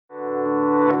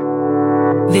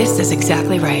This is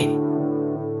exactly right.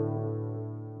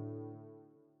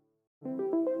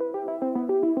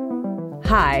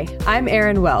 Hi, I'm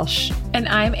Erin Welsh. And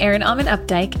I'm Erin Alman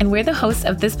Updike, and we're the hosts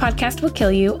of This Podcast Will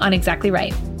Kill You on Exactly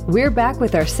Right. We're back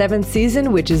with our 7th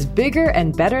season, which is bigger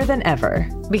and better than ever.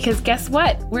 Because guess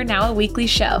what? We're now a weekly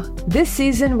show. This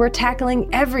season, we're tackling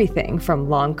everything from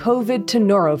long COVID to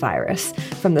norovirus,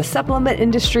 from the supplement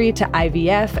industry to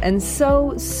IVF, and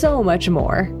so much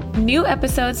more. New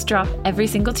episodes drop every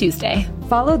single Tuesday.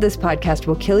 Follow This Podcast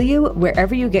Will Kill You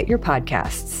wherever you get your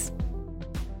podcasts.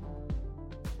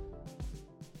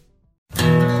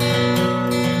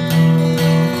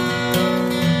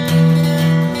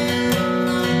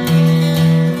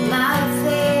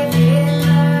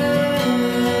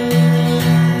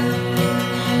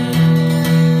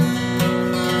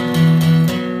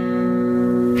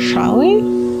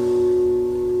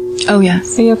 Oh,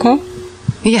 yes. Are you okay?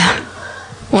 Yeah.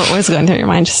 What was going through your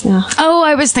mind just now? Oh,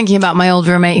 I was thinking about my old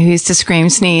roommate who used to scream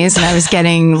sneeze, and I was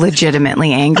getting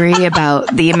legitimately angry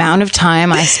about the amount of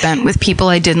time I spent with people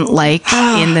I didn't like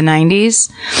in the 90s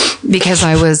because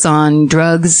I was on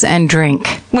drugs and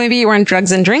drink. Maybe you were on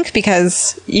drugs and drink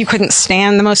because you couldn't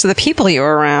stand the most of the people you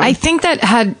were around. I think that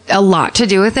had a lot to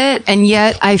do with it, and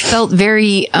yet I felt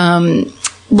very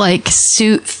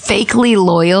fakely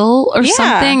loyal or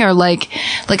something, or like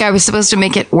I was supposed to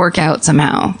make it work out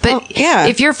somehow. But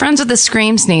if you're friends with a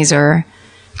scream sneezer,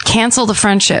 cancel the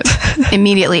friendship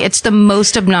immediately. It's the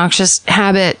most obnoxious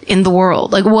habit in the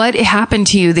world. Like, what happened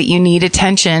to you that you need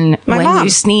attention when you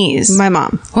sneeze? My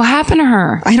mom. What happened to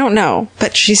her? I don't know,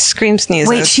 but she scream sneezes.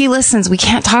 Wait, she listens. We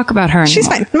can't talk about her anymore. She's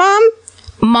fine.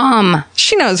 Mom.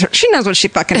 She knows what she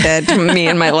fucking did to me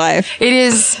in my life. It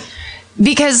is.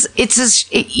 Because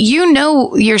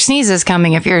your sneeze is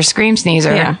coming if you're a scream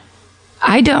sneezer. Yeah.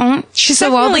 I don't.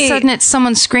 So all of a sudden it's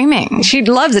someone screaming. She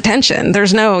loves attention.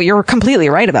 You're completely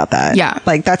right about that. Yeah.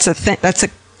 Like that's a thing.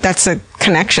 That's a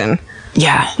connection.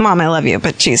 Yeah. Mom, I love you,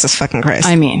 but Jesus fucking Christ.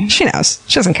 I mean. She knows.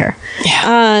 She doesn't care.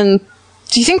 Yeah.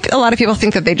 Do you think a lot of people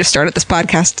think that they just started this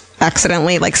podcast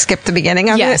accidentally, like skipped the beginning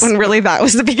of it, when really that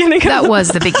was the beginning? That was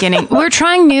the beginning. We're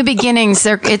trying new beginnings.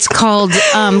 It's called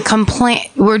complaint.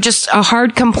 We're just a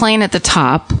hard complaint at the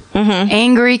top,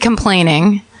 angry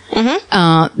complaining.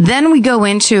 Then we go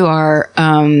into our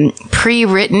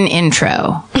pre-written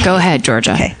intro. Go ahead,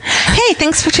 Georgia. Okay. Hey,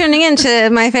 thanks for tuning in to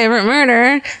My Favorite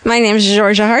Murder. My name's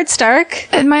Georgia Hardstark.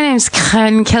 And my name's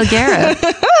Ken Kilgara.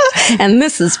 And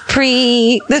this is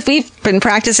we've been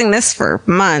practicing this for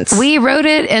months. We wrote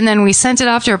it and then we sent it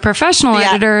off to a professional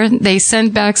editor. They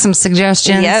sent back some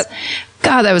suggestions. Yep.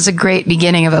 God, that was a great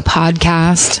beginning of a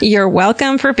podcast. You're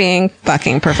welcome for being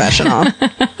fucking professional.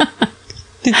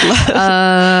 That's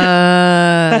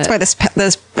why this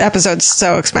episode's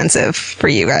so expensive for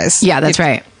you guys. Yeah, that's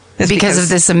right. It's because of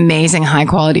this amazing high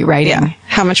quality writing. Yeah.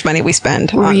 How much money we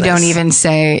spend. We don't even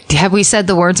say. Have we said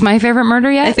the words "My Favorite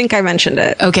Murder" yet? I think I mentioned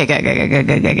it. Okay, go.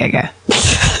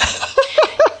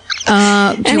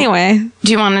 Anyway,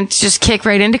 do you want to just kick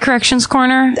right into Corrections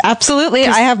Corner? Absolutely,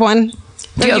 I have one.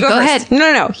 No, go ahead.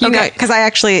 No. Because I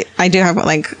do have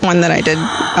one that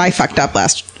I fucked up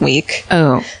last week.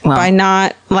 Oh, well. By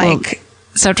not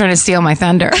stop trying to steal my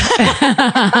thunder.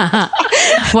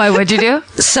 Why? What'd you do?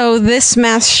 So this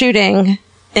mass shooting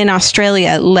in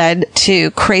Australia led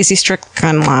to crazy strict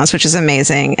gun laws, which is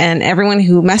amazing. And everyone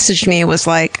who messaged me was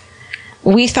like,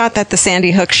 we thought that the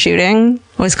Sandy Hook shooting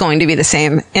was going to be the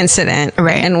same incident.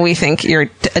 Right. And we think you're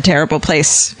a terrible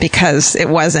place because it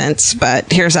wasn't. But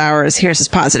here's ours. Here's this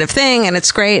positive thing. And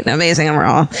it's great and amazing. And we're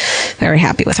all very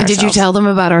happy with ourselves. Did you tell them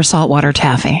about our saltwater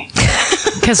taffy?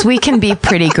 Because we can be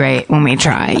pretty great when we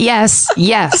try. Yes.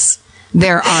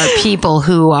 There are people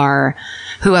who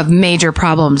have major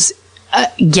problems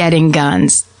getting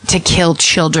guns to kill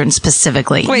children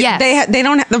specifically. Wait, yes. they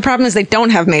don't. The problem is they don't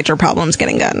have major problems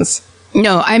getting guns.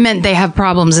 No, I meant they have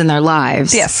problems in their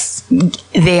lives. Yes.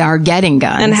 They are getting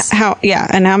guns.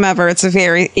 And however, it's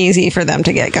very easy for them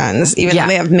to get guns, even though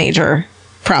they have major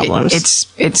problems.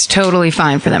 It's totally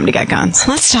fine for them to get guns.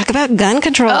 Let's talk about gun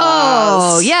control.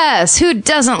 Oh, yes. Who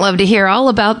doesn't love to hear all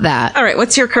about that? All right.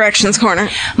 What's your Corrections Corner?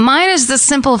 Mine is the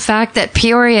simple fact that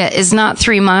Peoria is not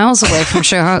 3 miles away from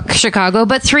Chicago,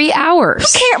 but 3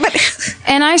 hours. Who cares?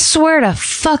 And I swear to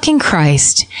fucking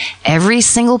Christ, every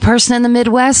single person in the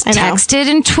Midwest texted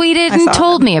and tweeted and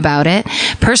told me about it.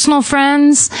 Personal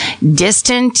friends,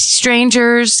 distant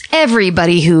strangers,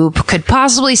 everybody who could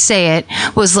possibly say it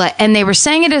was like, and they were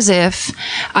saying it as if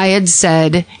I had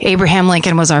said Abraham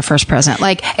Lincoln was our first president.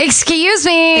 Like, excuse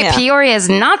me, Peoria is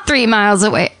not 3 miles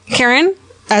away. Karen,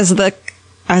 as the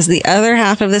as the other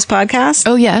half of this podcast,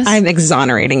 Oh, yes. I'm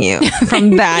exonerating you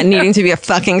from that needing to be a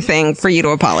fucking thing for you to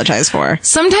apologize for.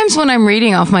 Sometimes when I'm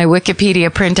reading off my Wikipedia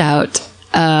printout,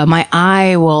 my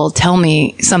eye will tell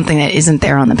me something that isn't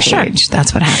there on the page. Sure.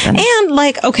 That's what happens. And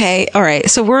like, okay, all right.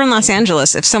 So we're in Los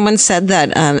Angeles. If someone said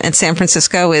that at San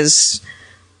Francisco is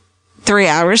 3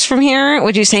 hours from here,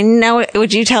 would you say no?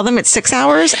 Would you tell them it's 6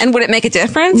 hours? And would it make a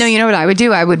difference? No, you know what I would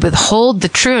do? I would withhold the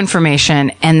true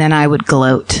information and then I would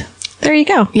gloat. There you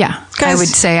go. Yeah. I would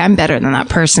say I'm better than that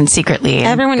person secretly.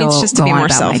 Everyone needs just to be more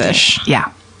selfish.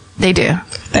 Yeah. They do.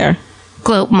 There.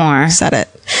 Gloat more. Said it.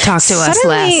 Talk to us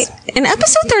less. In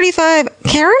episode 35,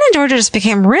 Karen and Georgia just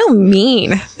became real mean.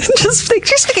 They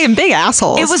just became big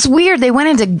assholes. It was weird. They went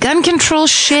into gun control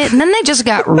shit and then they just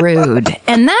got rude.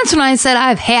 And that's when I said,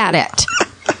 I've had it.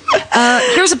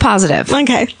 Here's a positive.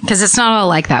 Okay. Because it's not all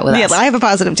like that with us. Yeah, I have a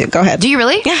positive too. Go ahead. Do you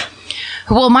really? Yeah.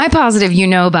 Well, my positive you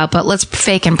know about, but let's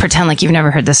fake and pretend like you've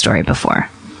never heard this story before.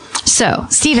 So,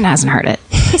 Steven hasn't heard it.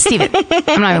 Steven,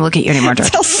 I'm not going to look at you anymore,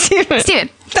 George. Tell Steven. Steven.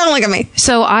 Don't look at me.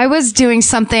 So, I was doing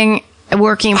something,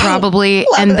 working probably,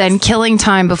 and then killing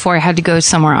time before I had to go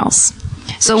somewhere else.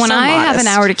 So, when I have an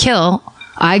hour to kill,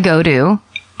 I go to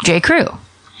J. Crew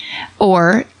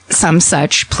or some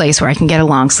such place where I can get a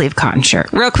long sleeve cotton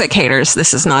shirt. Real quick, haters.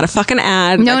 This is not a fucking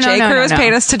ad that J. Crew has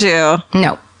paid us to do.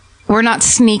 No. We're not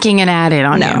sneaking an ad in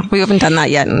on you. We haven't done that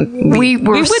yet. And we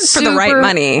would for the right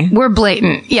money. We're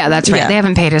blatant. Yeah, that's right. Yeah. They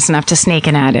haven't paid us enough to sneak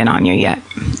an ad in on you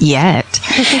yet.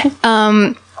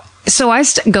 So I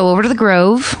go over to the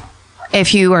Grove.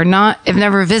 If you are have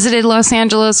never visited Los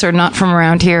Angeles or not from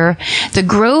around here, the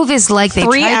Grove is like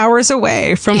 3 hours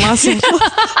away from Los Angeles.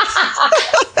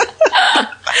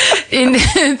 In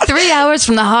 3 hours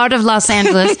from the heart of Los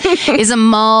Angeles is a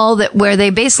mall where they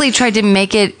basically tried to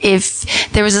make it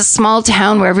if there was a small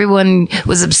town where everyone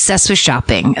was obsessed with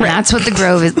shopping. And that's what the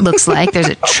Grove looks like. There's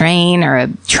a train or a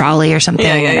trolley or something.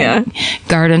 Yeah.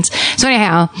 Gardens. So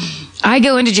anyhow, I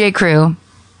go into J. Crew,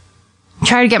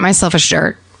 try to get myself a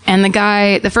shirt. And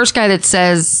the first guy that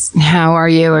says, how are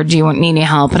you? Or do you need any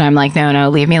help? And I'm like, no,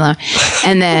 leave me alone.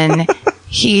 And then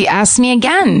he asks me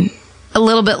again a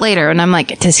little bit later. And I'm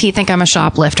like, does he think I'm a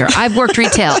shoplifter? I've worked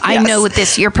retail. Yes. I know what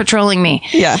this, you're patrolling me.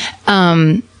 Yeah.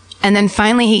 And then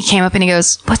finally he came up and he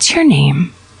goes, what's your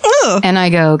name? Ugh. And I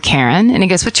go, Karen. And he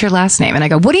goes, what's your last name? And I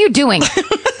go, what are you doing?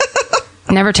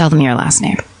 Never tell them your last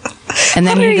name. And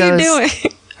then he goes,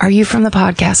 are you from the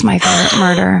podcast, My Favorite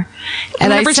Murder?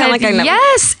 And I said, like I never.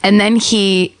 Yes. And then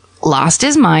he lost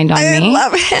his mind on me. I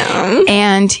love him.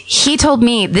 And he told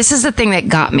me, this is the thing that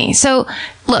got me. So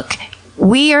look,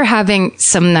 we are having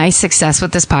some nice success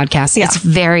with this podcast. Yeah. It's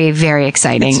very, very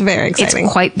exciting. It's very exciting.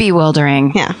 It's quite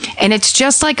bewildering. Yeah. And it's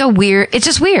just like it's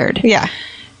just weird. Yeah.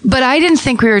 But I didn't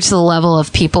think we were to the level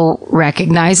of people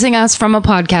recognizing us from a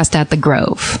podcast at the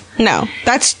Grove. No,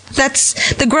 that's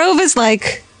the Grove is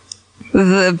like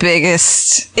the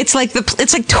biggest. It's like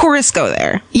tourists go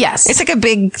there. Yes. It's like a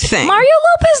big thing. Mario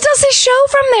Lopez does his show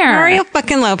from there. Mario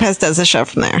fucking Lopez does a show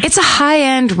from there. It's a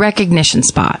high-end recognition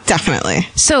spot. Definitely.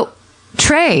 So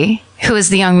Trey, who is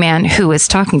the young man who was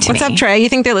talking to me. What's up, Trey? You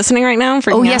think they're listening right now?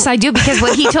 Yes, I do. Because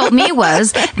what he told me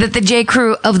was that the J.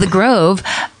 Crew of the Grove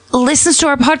listens to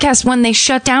our podcast when they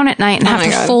shut down at night and have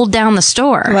to fold down the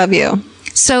store. Love you.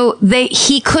 So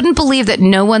he couldn't believe that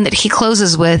no one that he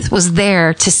closes with was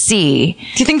there to see.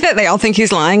 Do you think that they all think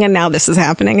he's lying and now this is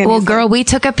happening? And well, girl, we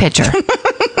took a picture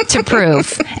to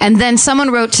prove. And then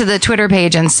someone wrote to the Twitter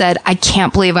page and said, I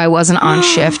can't believe I wasn't on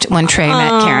shift when Trey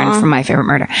met Karen from My Favorite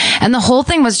Murder. And the whole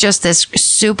thing was just this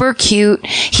super cute.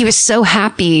 He was so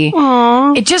happy.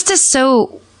 Aww. It just is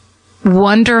so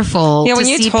wonderful to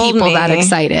see people that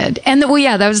excited. And that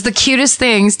was the cutest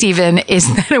thing, Steven,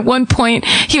 is that at one point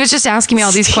he was just asking me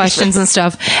all these questions and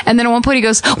stuff. And then at one point he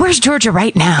goes, where's Georgia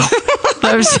right now?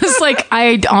 I was just like,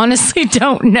 I honestly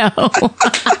don't know.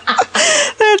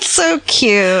 That's so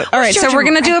cute. All right, so we're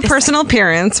going to do a personal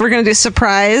appearance. We're going to do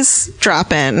surprise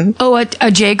drop-in. Oh, a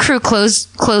J. Crew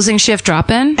closing shift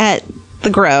drop-in? At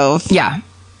the Grove. Yeah.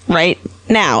 Right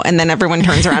now. And then everyone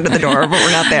turns around to the door, but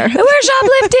we're not there. We're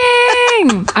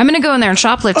shoplifting! I'm going to go in there and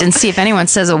shoplift and see if anyone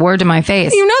says a word to my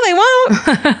face. You know they won't.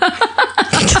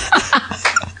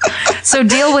 So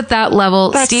deal with that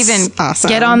level. That's Steven, awesome.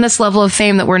 Get on this level of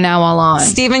fame that we're now all on.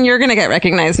 Steven, you're going to get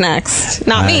recognized next.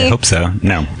 Not me. I hope so.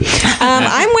 No.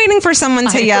 I'm waiting for someone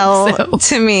to yell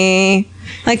to me,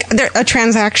 like a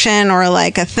transaction or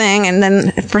like a thing, and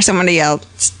then for someone to yell,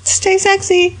 stay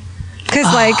sexy.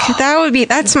 Because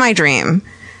that's my dream,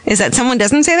 is that someone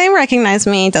doesn't say they recognize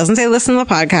me, doesn't say listen to the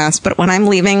podcast, but when I'm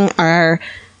leaving our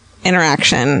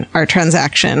interaction, our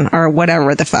transaction, or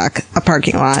whatever the fuck, a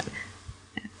parking lot,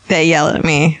 they yell at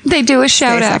me. They do a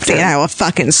shout after. And I will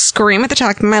fucking scream at the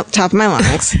top of my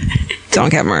lungs. Don't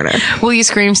get murdered. Will you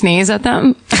scream sneeze at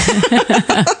them?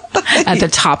 At the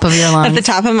top of your lungs? At the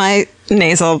top of my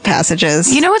nasal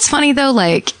passages. You know what's funny though?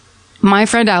 Like, my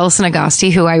friend Allison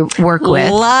Agosti, who I work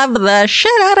with. Love the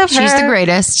shit out of her. She's the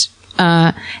greatest.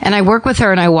 And I work with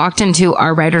her, and I walked into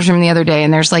our writer's room the other day,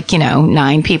 and there's like,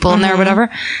 9 people in there or whatever.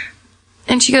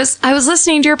 And she goes, I was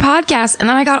listening to your podcast, and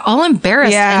then I got all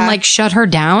embarrassed and like shut her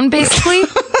down, basically.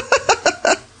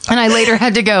 And I later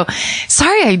had to go,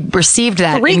 sorry, I received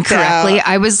that incorrectly.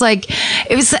 I was like,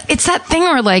 it's that thing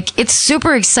where like, it's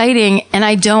super exciting, and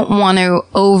I don't want to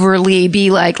overly be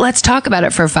like, let's talk about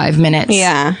it for 5 minutes.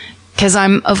 Yeah. Because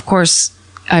I'm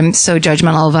so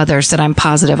judgmental of others that I'm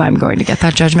positive I'm going to get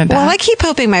that judgment back. Well, I keep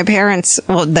hoping my parents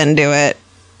will then do it.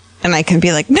 And I can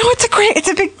be like, no, it's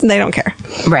a big, they don't care.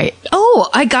 Right. Oh,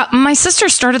 my sister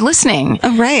started listening.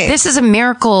 Oh, right. This is a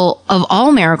miracle of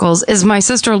all miracles, is my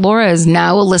sister Laura is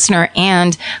now a listener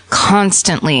and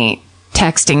constantly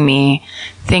texting me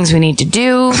things we need to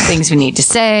do, things we need to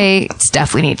say,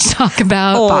 stuff we need to talk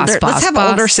about. Let's have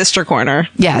older sister corner.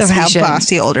 Yes, of how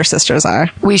bossy older sisters are.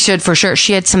 We should, for sure.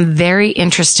 She had some very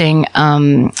interesting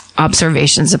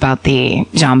observations about the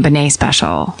JonBenet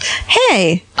special.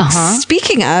 Hey,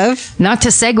 speaking of, not to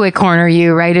segue corner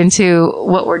you right into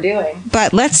what we're doing,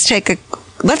 but let's take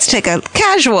a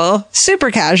casual, super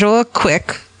casual,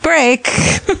 quick break.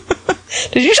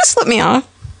 Did you just slip me off?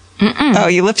 Mm-mm. Oh,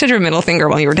 you lifted your middle finger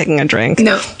while you were taking a drink.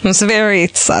 No. It was very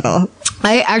subtle.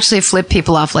 I actually flip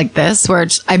people off like this, where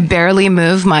I barely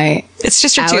move my it's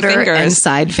just your outer 2 fingers and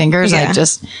side fingers. Yeah. I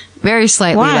just very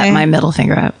slightly let my middle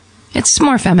finger up. It's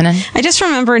more feminine. I just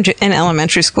remember in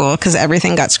elementary school, because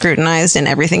everything got scrutinized and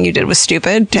everything you did was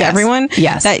stupid to everyone.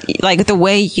 Yes. That, like, the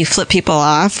way you flip people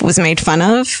off was made fun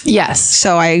of. Yes.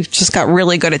 So I just got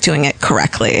really good at doing it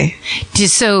correctly.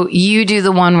 So you do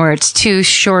the one where it's 2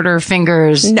 shorter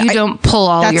fingers. No, you don't pull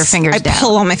all your fingers down. I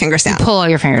pull all my fingers down. You pull all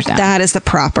your fingers down. That is the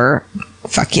proper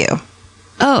fuck you.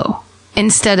 Oh.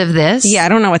 Instead of this? Yeah, I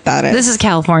don't know what that is. This is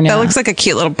California. That looks like a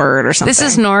cute little bird or something. This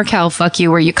is NorCal fuck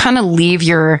you, where you kind of leave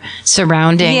your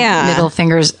surrounding middle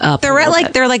fingers up.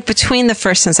 They're like between the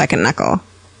first and second knuckle.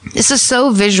 This is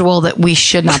so visual that we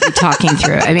should not be talking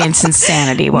through. I mean, it's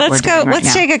insanity what we're doing right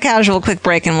Let's take a casual quick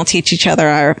break, and we'll teach each other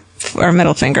our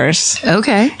middle fingers.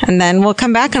 Okay. And then we'll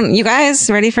come back, and you guys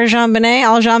ready for JonBenet?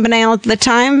 All JonBenet all the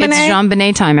time, Benet? It's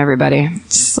JonBenet time, everybody.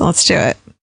 So let's do it.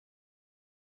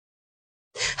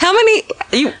 How many,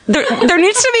 there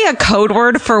needs to be a code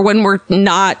word for when we're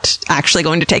not actually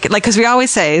going to take it. Like, cause we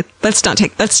always say, let's not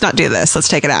do this. Let's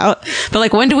take it out. But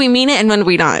like, when do we mean it and when do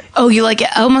we not? Oh, you like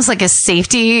almost like a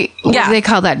safety. What do they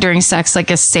call that during sex?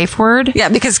 Like a safe word? Yeah.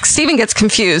 Because Steven gets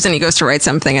confused and he goes to write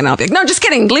something and I'll be like, no, just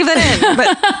kidding. Leave that in.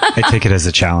 But I take it as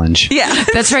a challenge. Yeah.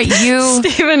 That's right.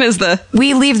 Steven is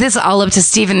we leave this all up to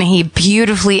Steven. He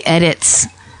beautifully edits.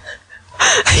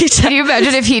 Can you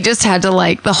imagine if he just had to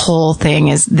like the whole thing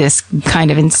is this kind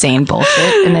of insane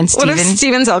bullshit, and then Steven? What if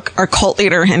Steven's our cult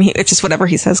leader and it's just whatever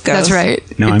he says goes? That's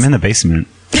right. No, I'm in the basement.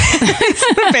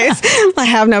 I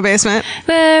have no basement.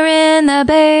 We're in the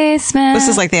basement. This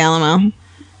is like the Alamo,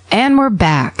 and we're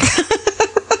back.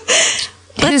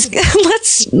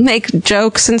 Let's make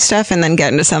jokes and stuff, and then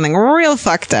get into something real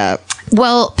fucked up.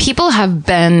 Well, people have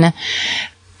been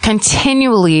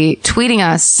continually tweeting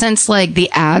us since like the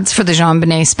ads for the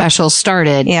JonBenet special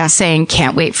started, saying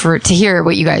can't wait to hear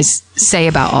what you guys say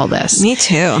about all this. Me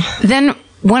too. Then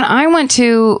when I went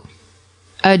to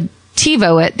a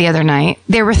TiVo it the other night,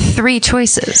 there were 3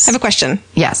 choices. I have a question.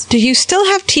 Yes. Do you still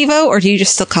have TiVo, or do you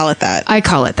just still call it that? I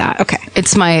call it that. Okay.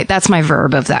 That's my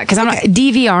verb of that, because I'm not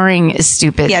DVRing is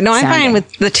stupid. Yeah, no, I'm fine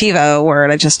with the TiVo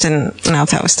word. I just didn't know if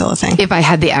that was still a thing. If I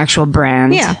had the actual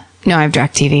brand. Yeah. No, I have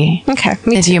DirecTV. Okay.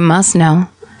 As you must know.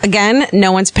 Again,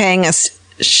 no one's paying us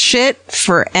shit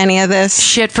for any of this.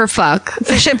 Shit for fuck.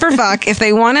 Shit for fuck. If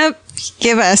they want to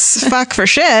give us fuck for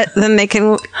shit, then they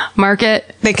can mark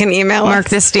it. They can email Mark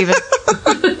us. This, Steven.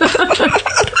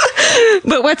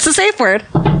 But what's the safe word?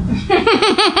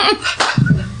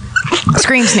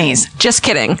 Scream sneeze. Just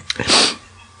kidding.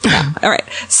 Yeah. All right.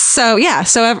 So yeah.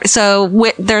 So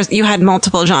you had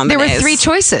multiple JonBenets. There were 3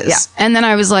 choices. Yeah. And then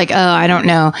I was like, oh, I don't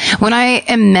know. When I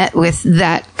am met with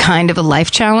that kind of a life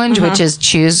challenge, which is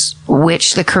choose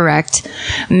which the correct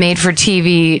made for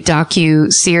TV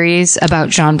docu-series about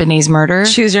JonBenet's murder.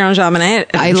 Choose your own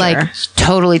JonBenet. I like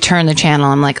totally turn the channel.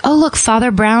 I'm like, oh, look,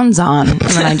 Father Brown's on. And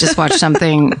then I just watch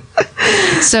something.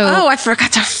 Oh, I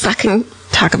forgot to fucking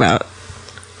talk about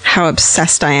how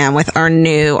obsessed I am with our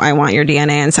new I Want Your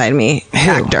DNA Inside Me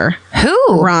actor.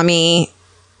 Who? Rami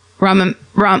Not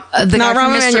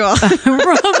Rahm Emanuel.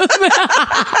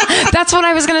 That's what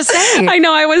I was going to say. I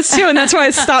know, I was too, and that's why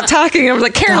I stopped talking. I was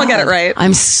like, Karen will get it right.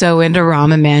 I'm so into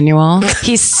Rahm Emanuel.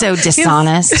 He's so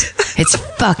dishonest. It's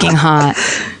fucking hot.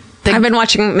 I've been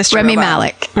watching Mr. Rami Robot.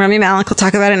 Malek. Rami Malek. We'll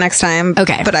talk about it next time.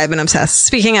 Okay. But I've been obsessed.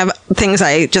 Speaking of things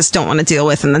I just don't want to deal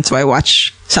with, and that's why I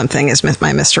watch something, is my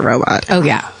Mr. Robot. Oh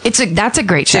yeah, that's a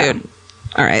great show. Dude.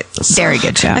 All right. Very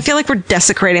good show. I feel like we're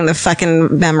desecrating the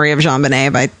fucking memory of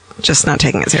JonBenet by just not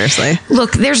taking it seriously.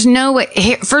 Look, there's no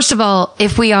way. First of all,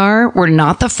 if we are, we're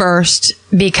not the first,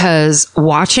 because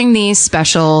watching these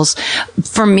specials,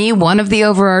 for me, one of the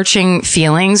overarching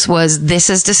feelings was, this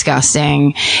is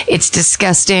disgusting. It's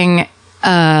disgusting.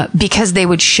 Because they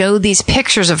would show these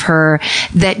pictures of her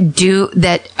that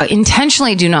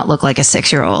intentionally do not look like a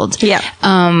 6-year-old. Yeah.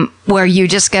 Where you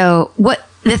just go, what?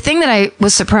 The thing that I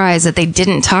was surprised that they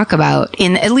didn't talk about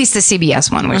in at least the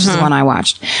CBS one, which is the one I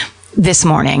watched this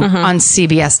morning on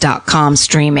CBS.com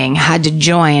streaming, had to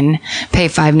pay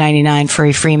 $5.99 for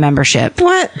a free membership.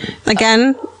 What?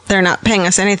 Again, they're not paying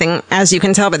us anything, as you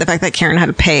can tell by the fact that Karen had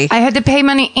to pay. I had to pay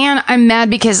money, and I'm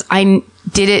mad because I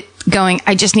did it going,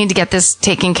 I just need to get this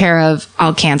taken care of.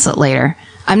 I'll cancel it later.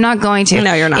 I'm not going to.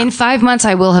 No, you're not. In 5 months,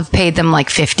 I will have paid them like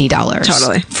 $50.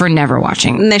 Totally. For never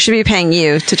watching. And they should be paying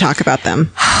you to talk about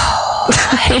them.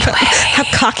 Anyway. How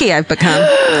cocky I've become.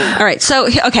 All right. So,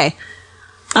 okay.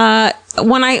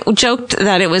 When I joked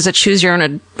that it was a choose your own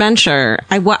adventure,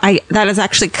 that is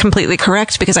actually completely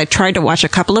correct, because I tried to watch a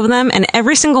couple of them, and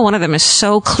every single one of them is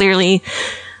so clearly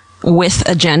with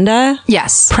agenda.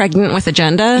 Yes. Pregnant with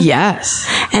agenda. Yes.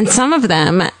 And some of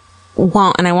them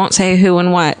won't, and I won't say who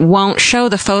and what, won't show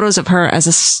the photos of her as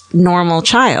a normal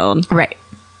child. Right.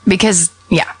 Because,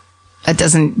 yeah, that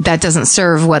doesn't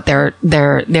serve what their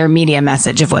media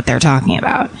message of what they're talking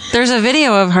about. There's a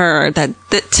video of her that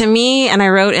to me, and I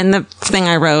wrote in the thing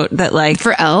I wrote that, like,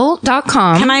 for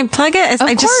Elle.com. Can I plug it?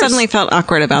 I just suddenly felt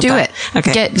awkward about that. Do it.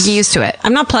 Okay. Get used to it.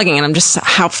 I'm not plugging it. I'm just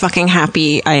how fucking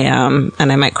happy I am,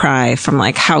 and I might cry from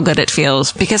like how good it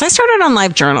feels, because I started on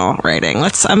LiveJournal writing.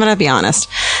 I'm going to be honest.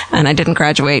 And I didn't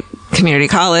graduate community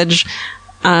college.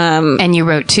 And you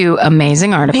wrote 2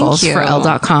 amazing articles for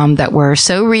Elle.com that were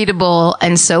so readable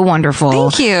and so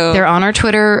wonderful. Thank you. They're on our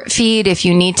Twitter feed if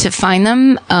you need to find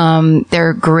them.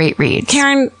 They're great reads.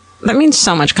 Karen, that means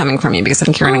so much coming from you, because I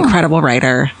think you're an incredible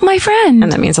writer. My friend.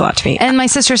 And that means a lot to me. And my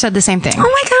sister said the same thing. Oh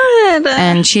my God.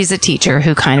 And she's a teacher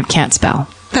who kind of can't spell.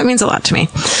 That means a lot to me.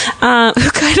 Who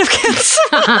kind of can't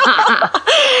spell.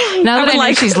 Now that I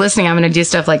know she's listening, I'm going to do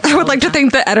stuff like that. I would like to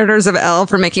thank the editors of Elle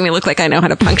for making me look like I know how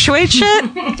to punctuate shit.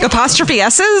 Apostrophe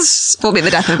S's will be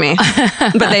the death of me.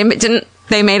 But they didn't.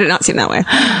 They made it not seem that way.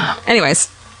 Anyways.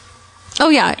 Oh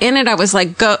yeah, in it I was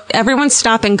like, everyone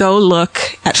stop and go look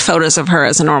at photos of her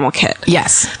as a normal kid.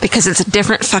 Yes. Because it's a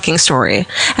different fucking story.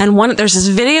 And there's this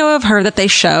video of her that they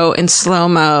show in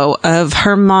slow-mo of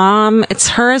her mom. It's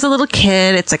her as a little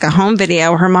kid. It's like a home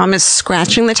video. Her mom is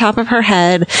scratching the top of her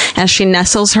head as she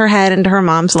nestles her head into her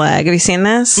mom's leg. Have you seen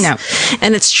this? No.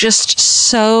 And it's just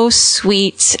so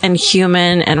sweet and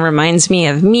human and reminds me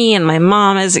of me and my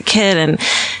mom as a kid. And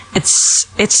it's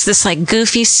this like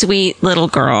goofy, sweet little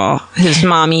girl whose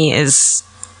mommy is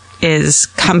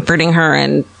comforting her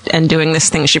and doing this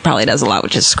thing she probably does a lot,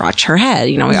 which is scratch her head.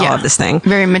 You know, we all have this thing.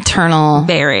 Very maternal.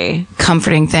 Very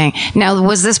comforting thing. Now,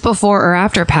 was this before or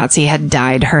after Patsy had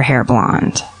dyed her hair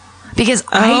blonde? Because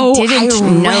I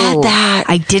didn't know that.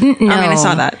 I didn't know. I mean, I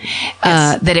saw that.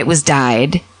 That it was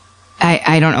dyed.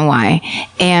 I don't know why.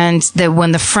 And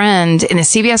when the friend, in the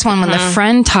CBS one, when the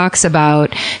friend talks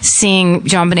about seeing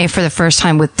JonBenet for the first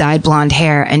time with dyed blonde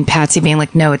hair, and Patsy being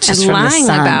like, no, it's just from the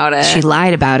sun. About it. She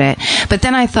lied about it. But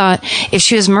then I thought, if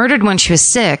she was murdered when she was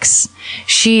 6,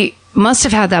 she must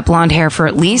have had that blonde hair for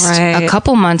at least a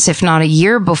couple months, if not a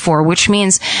year before, which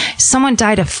means someone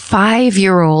dyed a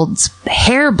 5-year-old's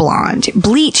hair blonde,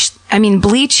 bleached. I mean,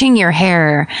 bleaching your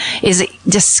hair is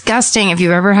disgusting. If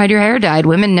you've ever had your hair dyed,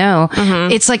 women know.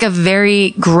 It's like a very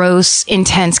gross,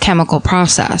 intense chemical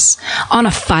process. On a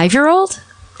 5-year-old?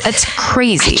 That's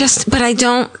crazy.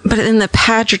 But in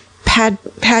the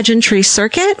pageantry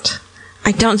circuit,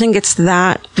 I don't think it's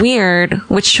that weird,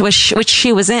 which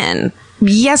she was in.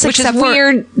 Yes, which except is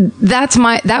weird.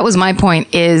 That was my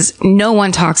point, is no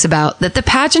one talks about that the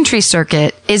pageantry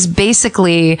circuit is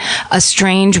basically a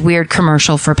strange, weird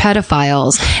commercial for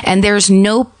pedophiles. And there's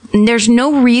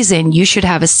no reason you should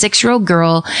have a 6-year-old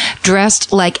girl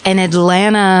dressed like an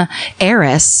Atlanta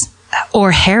heiress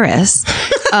or Harris.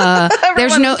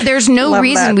 There's no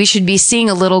reason we should be seeing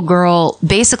a little girl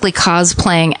basically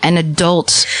cosplaying an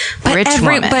adult rich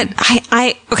woman. But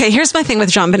okay, here's my thing with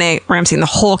JonBenet Ramsey and the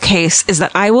whole case is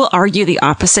that I will argue the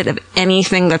opposite of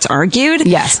anything that's argued.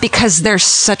 Yes. Because there's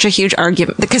such a huge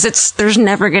argument, because there's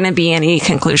never going to be any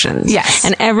conclusions. Yes.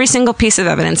 And every single piece of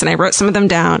evidence, and I wrote some of them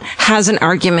down, has an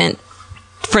argument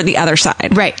for the other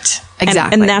side. Right.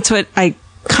 Exactly. And that's what I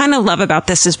kind of love about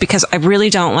this, is because I really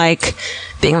don't like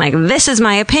being like, this is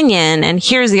my opinion and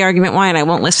here's the argument why, and I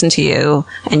won't listen to you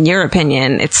and your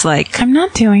opinion. It's like, I'm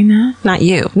not doing that. not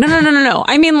you. No.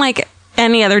 I mean, like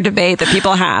any other debate that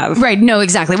people have. Right. No,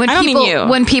 exactly. I don't mean you.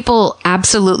 When people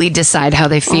absolutely decide how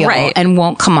they feel Right. and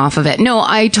won't come off of it. No,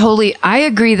 I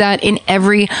agree that in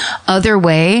every other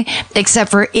way,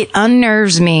 except for it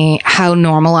unnerves me how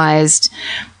normalized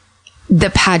the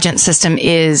pageant system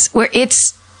is, where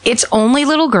it's only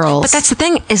little girls. But that's the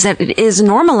thing, is that it is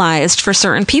normalized for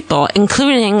certain people,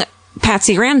 including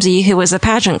Patsy Ramsey, who was a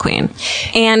pageant queen.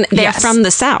 And they're Yes. from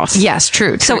the South. Yes,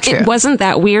 true. So it wasn't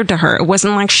that weird to her. It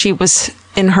wasn't like she was,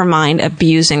 in her mind,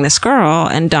 abusing this girl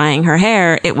and dyeing her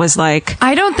hair. It was like,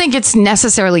 I don't think it's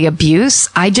necessarily abuse.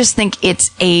 I just think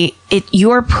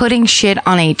you're putting shit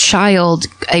on a child,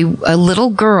 a little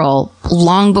girl,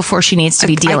 long before she needs to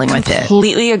be dealing with it. I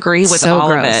completely agree with So all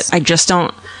gross. of it. I just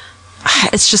don't.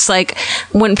 It's just like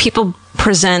when people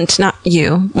present, not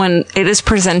you, when it is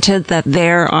presented that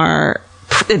there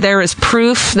is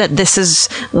proof that this is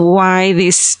why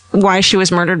she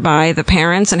was murdered by the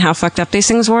parents and how fucked up these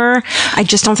things were. I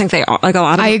just don't think they are. Like, a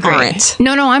lot of I them agree. aren't.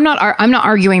 No, I'm not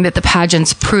arguing that the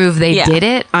pageants prove they Yeah. did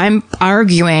it. I'm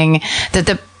arguing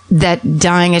that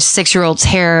dyeing a 6-year-old's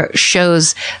hair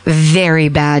shows very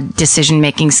bad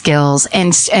decision-making skills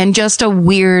and just a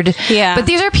weird. Yeah. But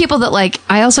these are people that, like,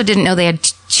 I also didn't know they had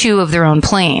 2 of their own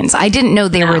planes. I didn't know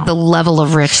they were the level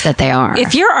of rich that they are.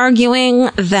 If you're arguing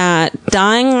that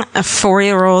dyeing a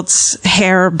 4-year-old's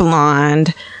hair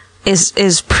blonde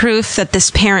is proof that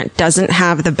this parent doesn't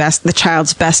have the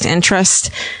child's best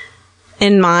interest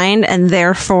in mind, and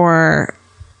therefore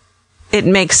it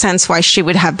makes sense why she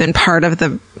would have been part of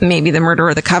maybe the murder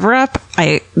or the cover up,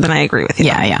 then I agree with you.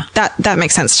 Yeah. That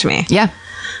makes sense to me. Yeah.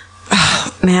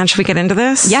 Man, should we get into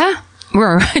this? Yeah.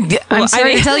 I'm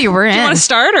sorry to tell you, we're in. Do you want to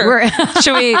start, or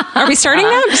are we starting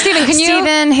now?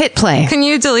 Steven, hit play. Can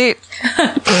you delete?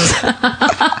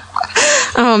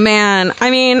 Oh man. I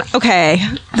mean, okay.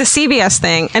 The CBS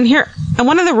thing. And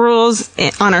one of the rules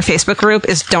on our Facebook group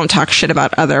is don't talk shit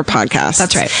about other podcasts.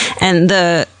 That's right. And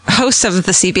the hosts of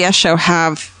the CBS show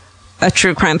have a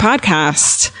true crime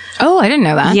podcast. Oh, I didn't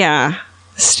know that. Yeah.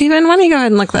 Steven, why don't you go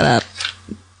ahead and look that up?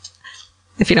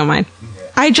 If you don't mind.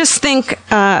 I just think,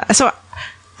 so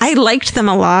I liked them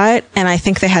a lot, and I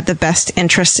think they had the best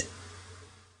interest.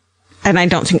 And I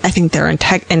think they're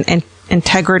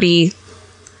integrity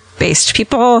based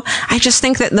people. I just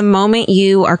think that the moment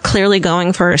you are clearly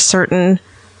going for a certain,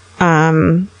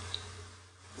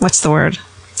 what's the word?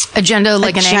 Agenda, an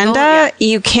angle? Yeah.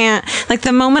 You can't, like,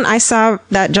 the moment I saw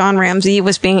that John Ramsey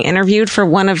was being interviewed for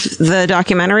one of the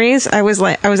documentaries, I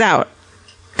was out.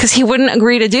 Because he wouldn't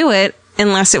agree to do it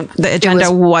unless the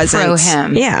agenda wasn't pro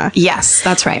him. Yeah. Yes,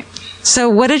 that's right. So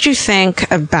what did you think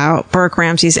about Burke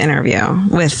Ramsey's interview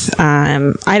with,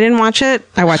 I didn't watch it.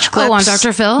 I watched clips. Oh, on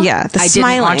Dr. Phil? Yeah. I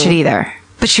didn't watch it either.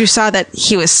 But you saw that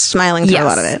he was smiling through a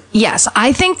lot of it. Yes.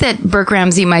 I think that Burke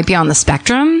Ramsey might be on the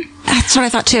spectrum. That's what I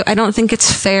thought too. I don't think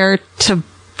it's fair to,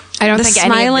 I don't think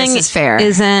any of this is fair.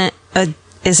 Isn't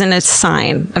a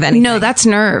sign of anything. No, that's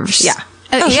nerves. Yeah.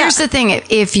 Here's the thing.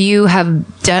 If you have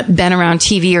been around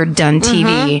TV or done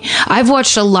TV, I've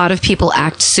watched a lot of people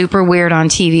act super weird on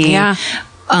TV. Yeah.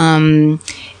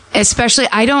 Especially,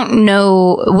 I don't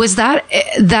know, was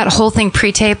that whole thing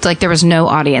pre-taped? Like, there was no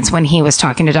audience when he was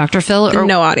talking to Dr. Phil? Or,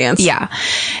 no audience. Yeah.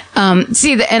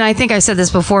 And I think I said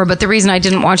this before, but the reason I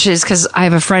didn't watch it is because I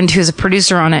have a friend who's a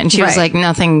producer on it, and she was like,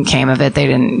 nothing came of it. They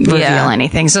didn't reveal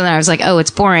anything. So then I was like, oh,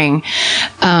 it's boring.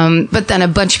 But then a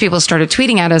bunch of people started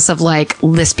tweeting at us of, like,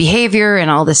 this behavior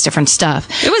and all this different stuff.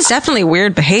 It was definitely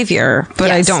weird behavior,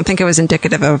 but I don't think it was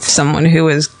indicative of someone who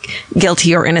is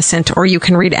guilty or innocent, or you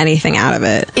can read anything out of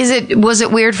it. Was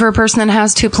it weird for a person that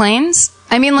has 2 planes?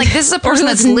 I mean, like, this is a person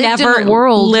that's lived in the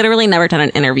world. Literally never done an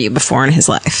interview before in his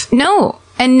life. No.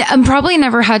 And probably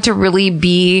never had to really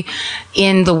be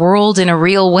in the world in a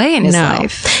real way in his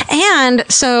life. And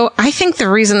so I think the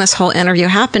reason this whole interview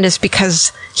happened is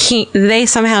because they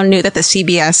somehow knew that the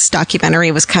CBS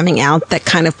documentary was coming out that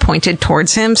kind of pointed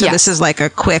towards him. So this is like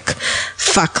a quick,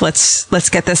 let's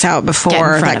get this out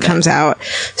before that comes out.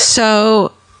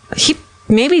 So he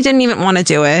maybe didn't even want to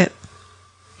do it.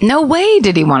 No way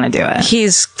did he want to do it.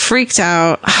 He's freaked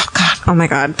out. Oh God. Oh my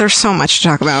God. There's so much to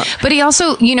talk about. But he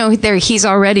also, he's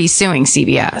already suing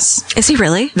CBS. Is he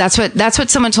really? That's what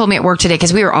someone told me at work today,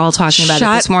 because we were all talking about it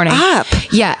this morning. Shut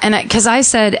up. Yeah. And because I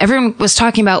said, everyone was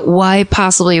talking about why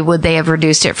possibly would they have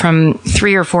reduced it from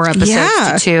 3 or 4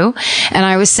 episodes to 2. And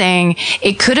I was saying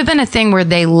it could have been a thing where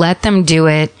they let them do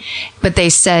it, but they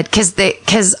said,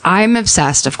 because I'm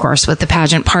obsessed, of course, with the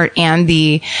pageant part and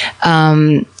the,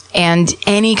 and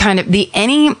any kind of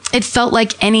it felt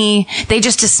like they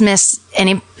just dismissed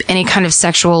any kind of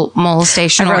sexual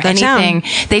molestation or anything.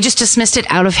 They just dismissed it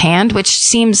out of hand, which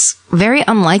seems very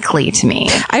unlikely to me.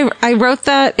 I wrote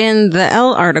that in the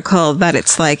Elle article, that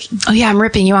it's like, oh yeah, I'm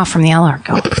ripping you off from the Elle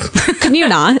article. Can you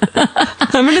not?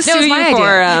 I'm going to sue you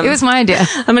for, it was my idea.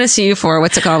 I'm going to sue you for,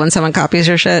 what's it called when someone copies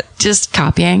your shit? Just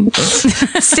copying.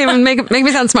 Steven, make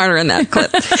me sound smarter in that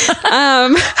clip.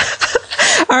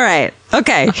 All right.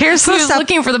 Okay. Here's the stuff.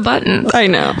 Looking for the button. I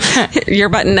know. Your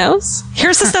button knows.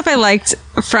 Here's the stuff I liked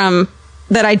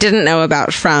that I didn't know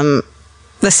about from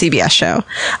the CBS show.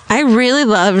 I really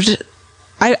loved,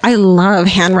 I love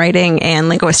handwriting and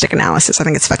linguistic analysis. I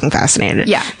think it's fucking fascinating.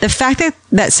 Yeah. The fact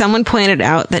that someone pointed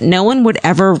out that no one would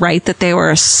ever write that they were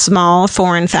a small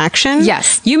foreign faction.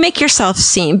 Yes. You make yourself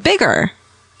seem bigger.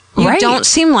 You don't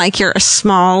seem like you're a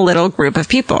small little group of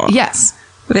people. Yes.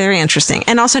 Very interesting.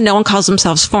 And also, no one calls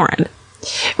themselves foreign.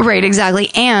 Right,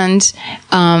 exactly. And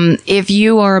if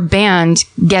you are a band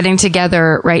getting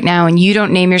together right now and you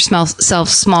don't name yourself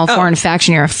small foreign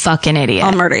faction, you're a fucking idiot.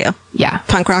 I'll murder you. Yeah.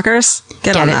 Punk rockers,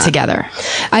 get it together.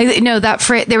 I know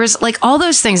that there was like all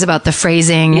those things about the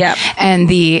phrasing and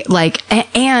the like,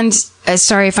 and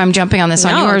sorry if I'm jumping on this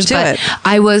on yours, but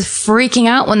I was freaking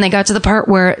out when they got to the part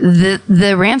where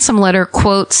the ransom letter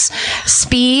quotes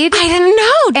Speed. I didn't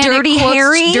know. Dirty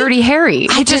Harry. Dirty Harry.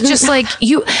 Just like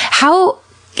how.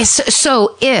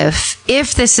 So if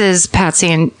this is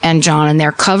Patsy and John and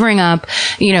they're covering up,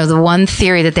 the one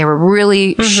theory that they were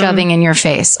really shoving in your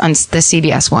face on the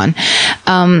CBS one,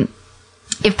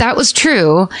 if that was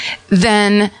true,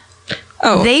 then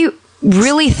they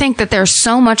really think that they're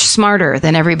so much smarter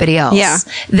than everybody else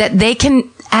that they can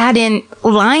add in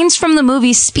lines from the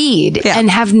movie Speed and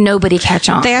have nobody catch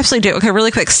on. They absolutely do. Okay,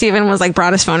 really quick. Steven was like,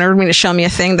 brought his phone over to me to show me a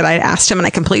thing that I'd asked him, and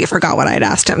I completely forgot what I'd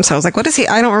asked him. So I was like, what is he?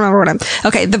 I don't remember what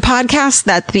okay, the podcast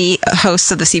that the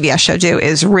hosts of the CBS show do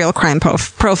is Real Crime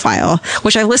Profile,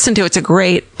 which I listened to. It's a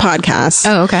great podcast.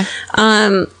 Oh, okay.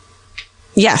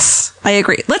 Yes, I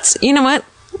agree. You know what?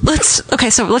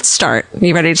 So let's start. Are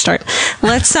you ready to start?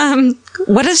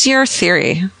 What is your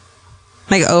theory?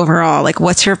 Like overall, like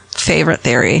what's your favorite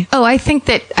theory? Oh, I think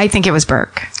it was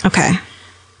Burke. Okay.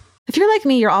 If you're like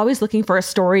me, you're always looking for a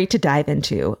story to dive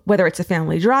into. Whether it's a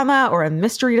family drama or a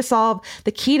mystery to solve,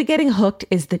 the key to getting hooked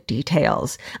is the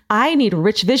details. I need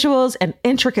rich visuals and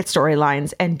intricate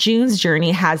storylines, and June's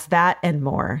Journey has that and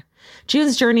more.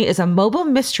 June's Journey is a mobile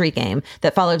mystery game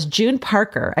that follows June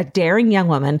Parker, a daring young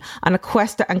woman, on a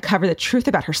quest to uncover the truth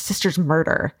about her sister's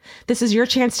murder. This is your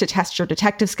chance to test your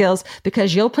detective skills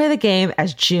because you'll play the game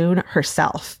as June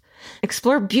herself.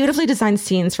 Explore beautifully designed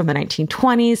scenes from the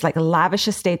 1920s, like lavish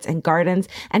estates and gardens,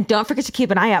 and don't forget to keep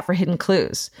an eye out for hidden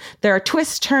clues. There are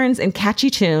twists, turns, and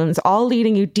catchy tunes, all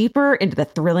leading you deeper into the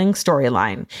thrilling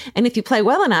storyline. And if you play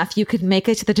well enough, you could make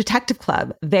it to the Detective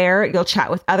Club. There, you'll chat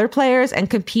with other players and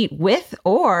compete with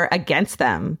or against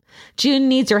them. June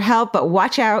needs your help, but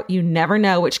watch out, you never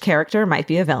know which character might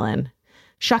be a villain.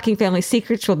 Shocking family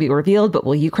secrets will be revealed, but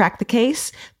will you crack the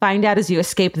case? Find out as you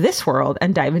escape this world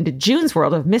and dive into June's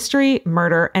world of mystery,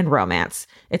 murder, and romance.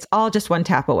 It's all just one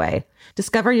tap away.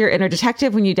 Discover your inner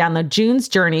detective when you download June's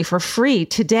Journey for free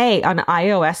today on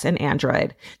iOS and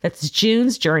Android. That's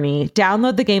June's Journey.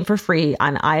 Download the game for free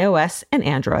on iOS and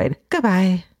Android.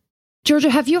 Goodbye.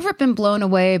 Georgia, have you ever been blown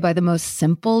away by the most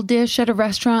simple dish at a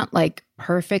restaurant, like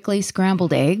perfectly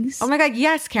scrambled eggs? Oh my God,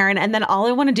 yes, Karen. And then all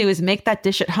I want to do is make that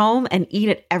dish at home and eat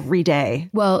it every day.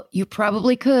 Well, you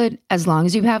probably could, as long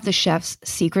as you have the chef's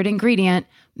secret ingredient,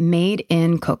 Made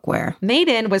In cookware. Made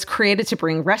In was created to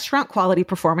bring restaurant quality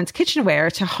performance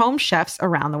kitchenware to home chefs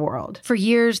around the world. For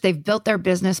years, they've built their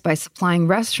business by supplying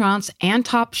restaurants and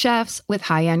top chefs with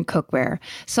high-end cookware.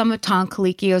 Some of Tom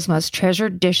Colicchio's most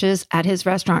treasured dishes at his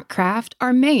restaurant Craft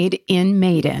are made in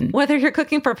Made In. Whether you're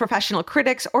cooking for professional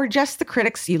critics or just the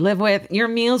critics you live with, your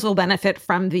meals will benefit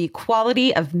from the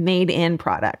quality of Made In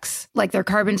products. Like their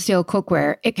carbon steel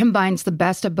cookware, it combines the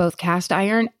best of both cast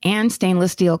iron and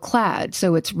stainless steel clad,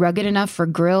 so it's rugged enough for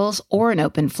grills or an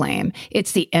open flame.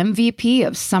 It's the MVP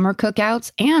of summer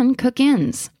cookouts and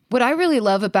cook-ins. What I really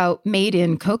love about Made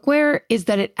in Cookware is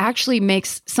that it actually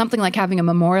makes something like having a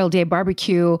Memorial Day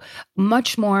barbecue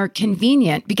much more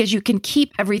convenient because you can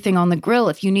keep everything on the grill.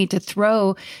 If you need to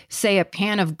throw, say, a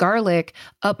pan of garlic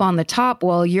up on the top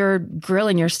while you're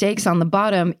grilling your steaks on the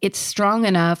bottom, it's strong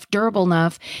enough, durable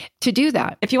enough to do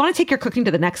that. If you want to take your cooking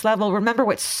to the next level, remember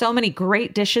what so many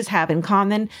great dishes have in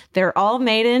common. They're all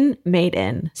made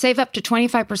in. Save up to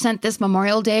 25% this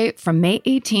Memorial Day from May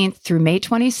 18th through May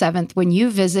 27th when you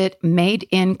visit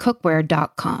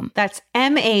madeincookware.com. That's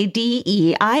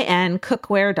MADEIN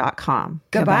cookware.com.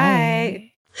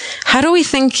 Goodbye. How do we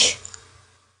think?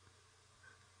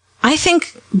 I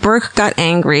think Burke got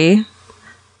angry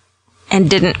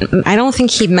and I don't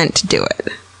think he meant to do it.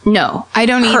 No, I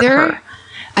don't either.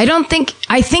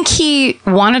 I think he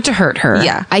wanted to hurt her.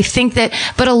 Yeah. I think that,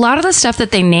 but a lot of the stuff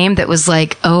that they named that was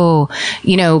like, oh,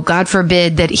 God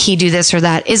forbid that he do this or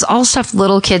that is all stuff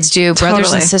little kids do.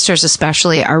 Brothers and sisters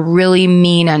especially are really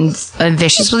mean and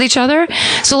vicious with each other.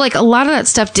 So like a lot of that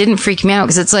stuff didn't freak me out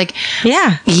because it's like,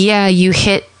 yeah,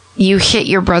 you hit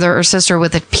your brother or sister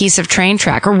with a piece of train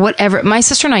track or whatever. My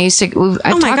sister and I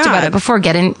I've talked about it before,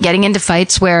 getting into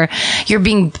fights where you're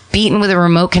being beaten with a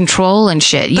remote control and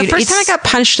shit. The first time I got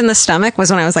punched in the stomach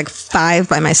was when I was like 5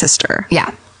 by my sister.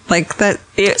 Yeah. Like that.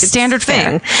 Standard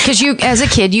thing. Because as a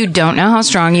kid, you don't know how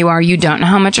strong you are. You don't know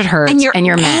how much it hurts. And you're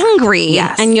angry.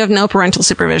 Yes. And you have no parental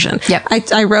supervision. Yep.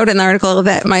 I wrote in the article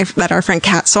that our friend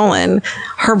Kat Solon,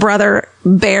 her brother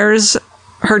bears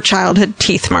her childhood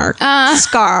teeth mark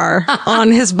scar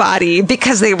on his body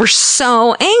because they were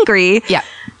so angry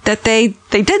that they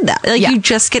did that. Like you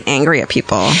just get angry at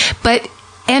people.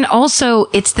 And also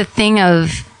it's the thing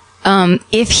of,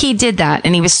 if he did that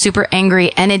and he was super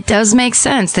angry, and it does make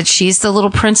sense that she's the little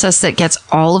princess that gets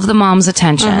all of the mom's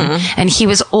attention, and he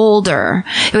was older.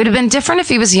 It would have been different if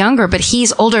he was younger, but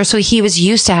he's older, so he was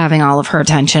used to having all of her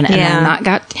attention and then not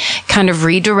got kind of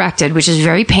redirected, which is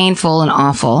very painful and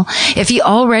awful. If he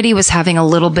already was having a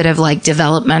little bit of like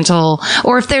developmental,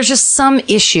 or if there's just some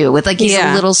issue with like he's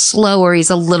a little slow or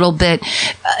he's a little bit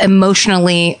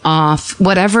emotionally off,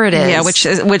 whatever it is. Yeah,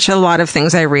 which a lot of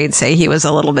things I read say he was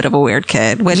a little bit of a weird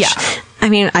kid, which I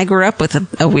mean, I grew up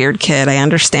with a weird kid. I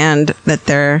understand that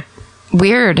they're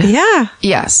weird. Yeah.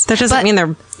 Yes. That doesn't mean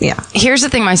they're, Here's the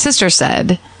thing my sister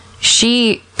said.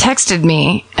 She texted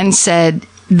me and said,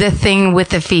 the thing with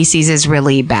the feces is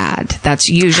really bad. That's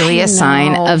usually a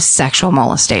sign of sexual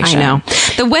molestation. I know.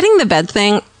 The wetting the bed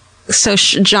thing. So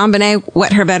JonBenét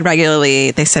wet her bed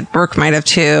regularly. They said Burke might have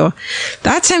too.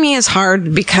 That to me is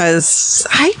hard because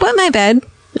I wet my bed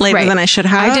later than I should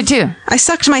have. I did too. I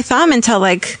sucked my thumb until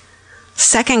like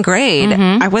 2nd grade.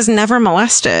 I was never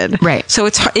molested. Right. So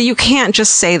you can't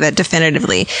just say that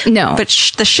definitively. No. But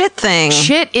the shit thing.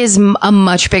 Shit is a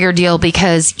much bigger deal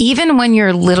because even when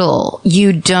you're little,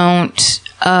 you don't,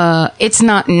 it's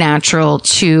not natural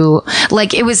to,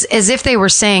 like, it was as if they were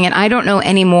saying, and I don't know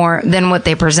any more than what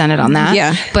they presented on that.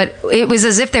 Yeah. But it was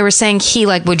as if they were saying he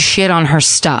like would shit on her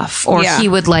stuff or he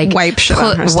would like wipe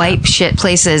shit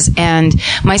places. And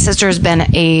my sister has been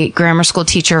a grammar school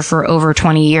teacher for over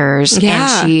 20 years. Yeah.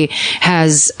 And she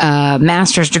has a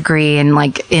master's degree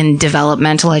in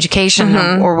developmental education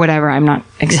or whatever. I'm not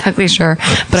exactly sure,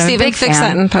 but I'm a big fix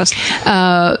fan. That in post.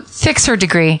 Fix her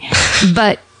degree.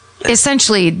 But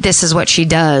essentially, this is what she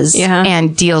does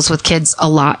and deals with kids a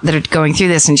lot that are going through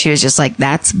this. And she was just like,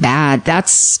 that's bad.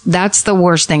 That's the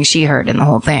worst thing she heard in the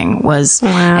whole thing was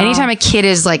anytime a kid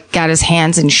is like got his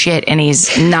hands in shit and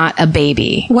he's not a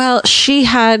baby. Well, she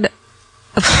had,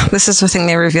 this is the thing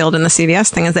they revealed in the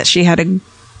CBS thing, is that she had a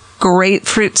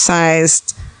grapefruit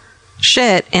sized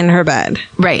shit in her bed.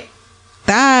 Right.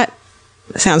 That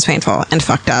sounds painful and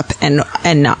fucked up and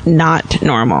not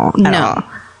normal at all.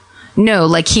 No,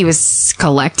 like he was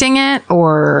collecting it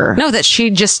or... No, that she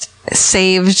just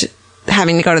saved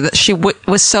having to go to she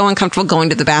was so uncomfortable going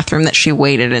to the bathroom that she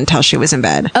waited until she was in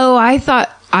bed. Oh, I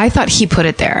thought he put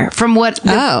it there from what...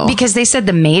 because they said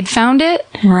the maid found it.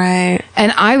 Right.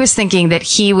 And I was thinking that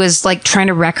he was like trying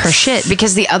to wreck her shit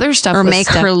because the other stuff or make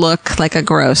her look like a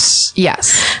gross...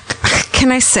 Yes.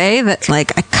 Can I say that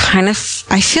like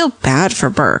I feel bad for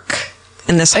Burke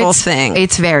in this whole thing.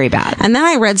 It's very bad. And then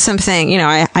I read something,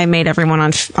 I made everyone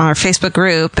on our Facebook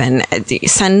group and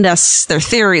send us their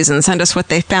theories and send us what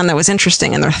they found that was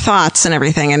interesting and their thoughts and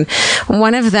everything. And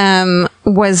one of them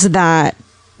was that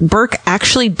Burke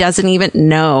actually doesn't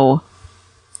know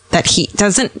that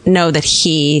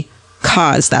he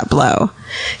caused that blow.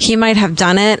 He might have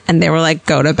done it and they were like,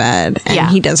 go to bed.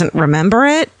 And he doesn't remember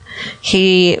it.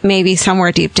 He maybe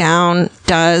somewhere deep down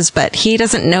does, but he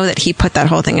doesn't know that he put that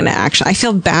whole thing into action. I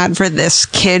feel bad for this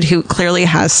kid who clearly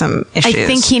has some issues. I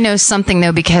think he knows something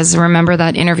though, because remember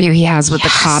that interview he has with the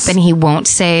cop, and he won't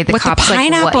say the cop's the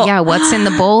pineapple. like, what's in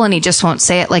the bowl, and he just won't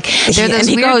say it. Like there are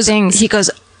those weird things. He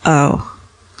goes, oh.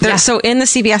 So in the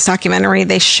CBS documentary,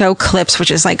 they show clips,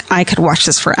 which is like, I could watch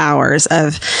this for hours,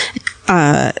 of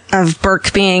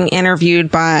Burke being interviewed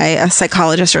by a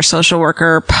psychologist or social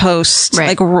worker post,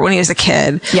 like when he was a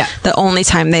kid. Yeah. The only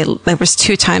time there was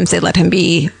 2 times they let him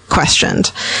be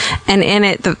questioned. And in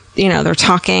it, they're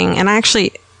talking, and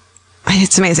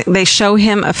it's amazing. They show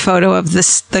him a photo of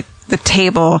the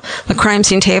table, the crime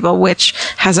scene table, which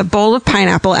has a bowl of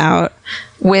pineapple out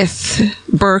with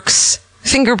Burke's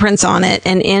fingerprints on it,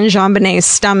 and in JonBenét's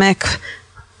stomach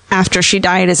after she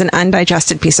died is an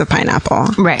undigested piece of pineapple.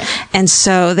 Right. And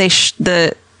so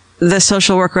the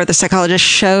social worker, the psychologist,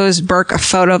 shows Burke a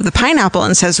photo of the pineapple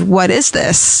and says, "What is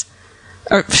this?"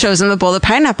 Or shows him the bowl of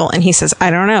pineapple, and he says, "I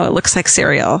don't know. It looks like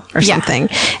cereal or something."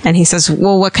 And he says,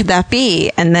 "Well, what could that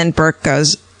be?" And then Burke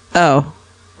goes, "Oh,"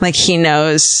 like he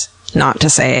knows not to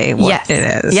say what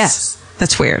it is. Yes.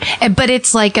 That's weird. But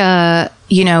it's like a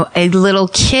little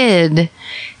kid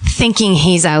thinking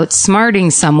he's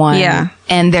outsmarting someone. Yeah.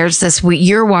 And there's this,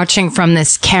 you're watching from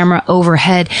this camera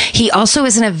overhead. He also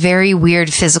is in a very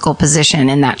weird physical position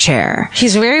in that chair.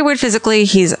 He's very weird physically.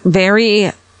 He's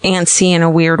very antsy in a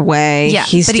weird way. Yeah.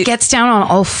 But he gets down on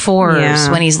all fours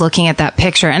when he's looking at that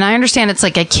picture. And I understand it's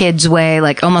like a kid's way,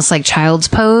 like almost like child's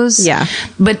pose. Yeah.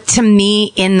 But to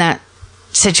me, in that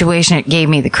situation, it gave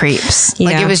me the creeps.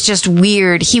 Like it was just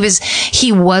weird. He was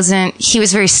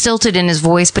very stilted in his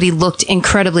voice, but he looked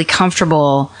incredibly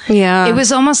comfortable. Yeah. It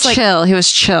was almost like chill. He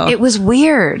was chill. It was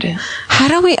weird.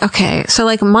 So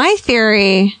like my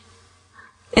theory,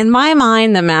 in my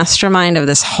mind, the mastermind of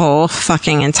this whole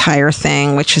fucking entire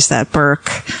thing, which is that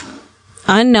Burke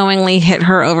unknowingly hit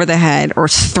her over the head or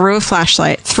threw a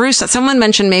flashlight, someone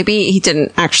mentioned maybe he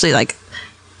didn't actually like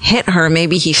hit her.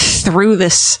 Maybe he threw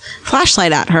this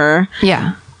flashlight at her.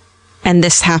 Yeah. And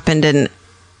this happened, and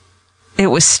it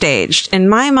was staged. In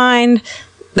my mind,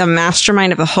 the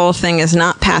mastermind of the whole thing is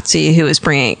not Patsy, who is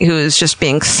just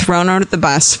being thrown out of the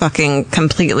bus fucking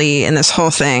completely in this whole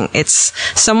thing. It's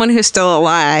someone who's still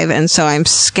alive, and so I'm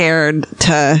scared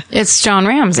to... It's John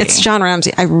Ramsey. It's John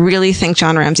Ramsey. I really think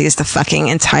John Ramsey is the fucking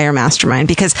entire mastermind,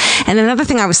 because... And another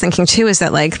thing I was thinking, too, is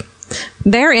that, like,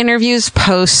 their interviews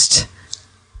post...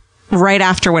 right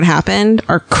after what happened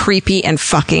are creepy and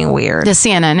fucking weird. The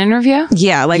CNN interview?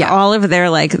 Yeah, all of their,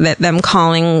 like, them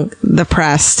calling the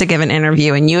press to give an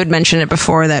interview. And you had mentioned it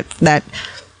before that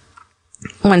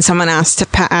when someone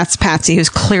asked Patsy, who's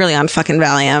clearly on fucking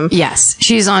Valium. Yes.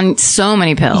 She's on so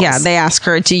many pills. Yeah. They ask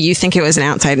her, do you think it was an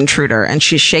outside intruder? And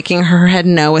she's shaking her head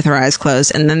no with her eyes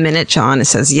closed. And the minute John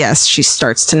says yes, she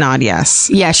starts to nod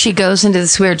yes. Yeah. She goes into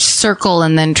this weird circle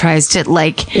and then tries to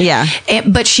like... Yeah.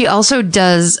 But she also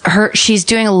she's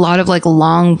doing a lot of like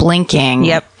long blinking.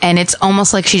 Yep. And it's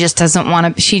almost like she just doesn't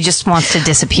want to, she just wants to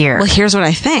disappear. Well, here's what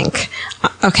I think.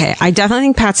 Okay. I definitely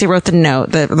think Patsy wrote the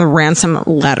note, the ransom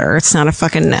letter. It's not a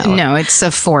fucking note. No, it's a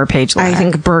 4-page letter. I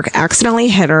think Burke accidentally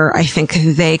hit her. I think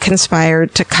they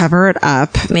conspired to cover it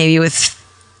up, maybe with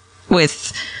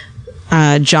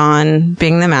John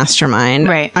being the mastermind.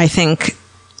 Right. I think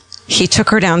he took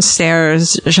her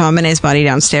downstairs, JonBenét's body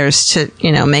downstairs to,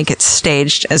 make it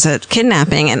staged as a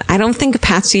kidnapping. And I don't think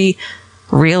Patsy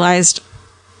realized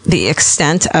the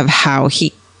extent of how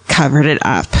he covered it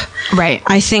up. Right.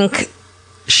 I think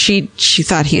she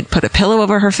thought he'd put a pillow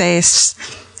over her face.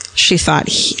 She thought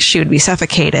she would be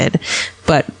suffocated.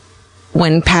 But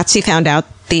when Patsy found out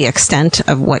the extent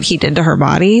of what he did to her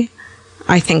body,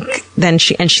 I think then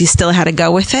she still had to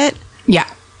go with it. Yeah.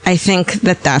 I think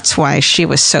that's why she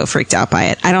was so freaked out by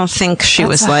it. I don't think she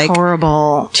was like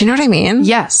horrible. Do you know what I mean?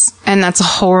 Yes. And that's a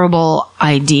horrible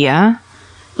idea.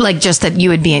 Like just that you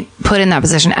would be put in that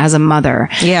position as a mother.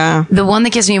 Yeah. The one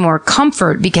that gives me more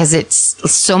comfort because it's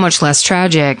so much less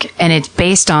tragic and it's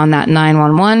based on that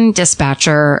 911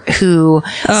 dispatcher who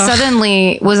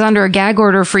suddenly was under a gag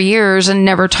order for years and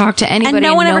never talked to anybody. And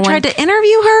no one ever tried to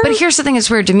interview her? But here's the thing that's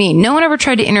weird to me. No one ever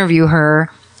tried to interview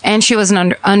her. And she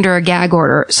wasn't under a gag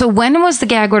order. So when was the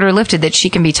gag order lifted that she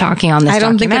can be talking on this documentary? I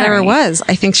don't think it ever was.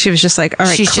 I think she was just like, all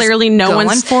right, clearly no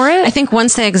one's for it. I think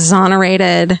once they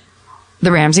exonerated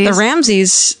the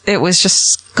Ramseys, it was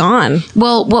just gone.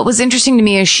 Well, what was interesting to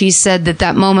me is she said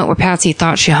that moment where Patsy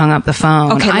thought she hung up the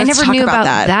phone. Okay, I never knew about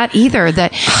that either.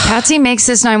 That Patsy makes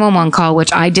this 911 call,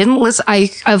 which I didn't listen. I,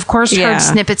 of course, heard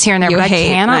snippets here and there, but I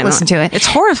cannot listen to it. It's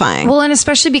horrifying. Well, and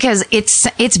especially because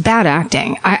it's bad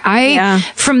acting.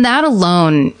 From that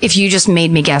alone, if you just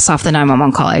made me guess off the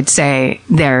 911 call, I'd say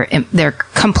they're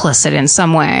complicit in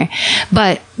some way.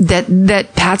 But that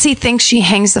Patsy thinks she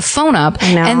hangs the phone up,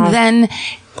 and then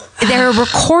they're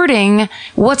recording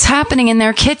what's happening in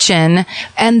their kitchen,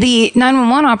 and the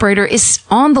 911 operator is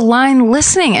on the line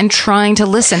listening and trying to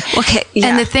listen. Okay.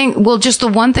 Yeah. And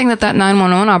the one thing that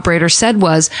 911 operator said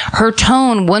was her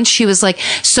tone once she was like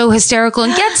so hysterical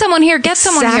and get someone here, get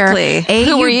someone here.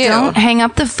 Who are you? Don't hang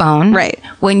up the phone. Right.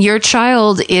 When your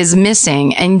child is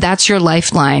missing and that's your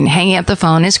lifeline, hanging up the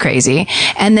phone is crazy.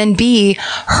 And then B,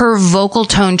 her vocal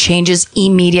tone changes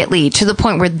immediately to the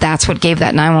point where that's what gave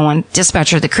that 911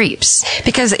 dispatcher the creeps.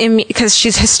 Because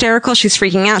she's hysterical, she's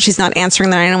freaking out, she's not answering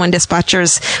the 911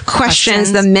 dispatcher's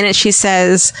questions. The minute she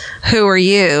says, "Who are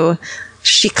you?"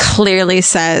 she clearly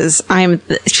says,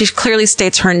 she clearly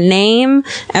states her name,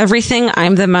 everything,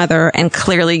 "I'm the mother," and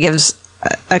clearly gives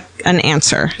an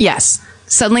answer. Yes.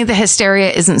 Suddenly the hysteria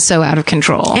isn't so out of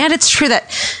control. And it's true that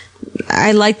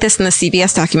I like this in the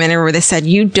CBS documentary where they said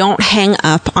you don't hang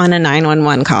up on a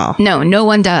 911 call. No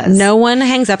one does. No one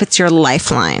hangs up. It's your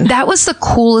lifeline. That was the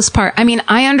coolest part. I mean,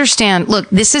 I understand. Look,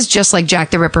 this is just like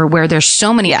Jack the Ripper, where there's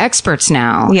so many experts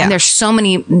now, and there's so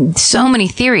many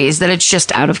theories that it's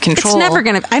just out of control. It's never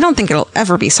gonna. I don't think it'll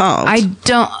ever be solved. I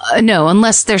don't know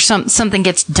unless there's something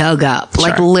gets dug up,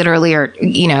 like literally, or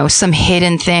some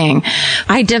hidden thing.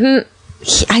 I didn't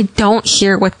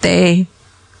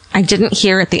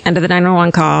hear at the end of the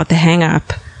 911 call to hang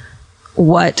up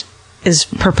what is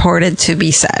purported to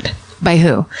be said. By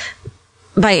who?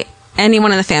 By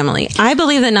anyone in the family. I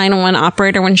believe the 911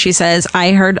 operator when she says,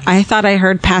 I thought I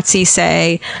heard Patsy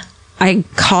say, I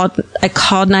called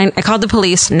the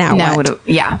police. Now what?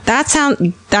 Yeah. That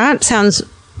sounds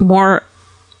more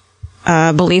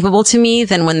believable to me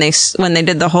than when they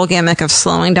did the whole gimmick of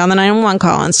slowing down the 911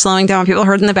 call and slowing down what people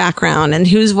heard in the background and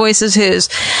whose voice is whose.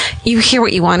 You hear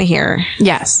what you want to hear.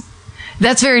 Yes.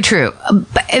 That's very true.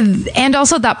 And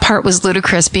also that part was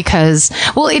ludicrous because,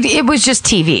 well, it was just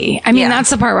TV. I mean, that's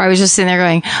the part where I was just sitting there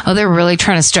going, oh, they're really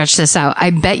trying to stretch this out.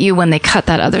 I bet you when they cut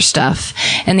that other stuff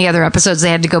and the other episodes, they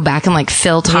had to go back and like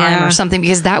fill time or something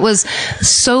because that was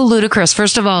so ludicrous.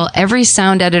 First of all, every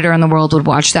sound editor in the world would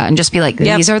watch that and just be like,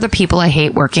 these are the people I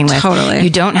hate working with. Totally.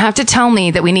 You don't have to tell me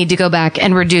that we need to go back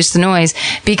and reduce the noise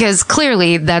because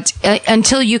clearly that's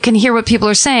until you can hear what people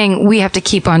are saying, we have to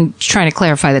keep on trying to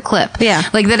clarify the clip. Yeah.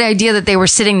 Like that idea that they were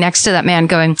sitting next to that man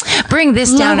going, bring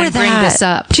this down and bring this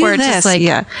up. Do where this. It's just like,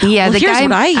 well, the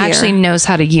guy actually knows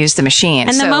how to use the machine.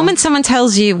 And the moment someone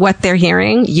tells you what they're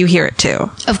hearing, you hear it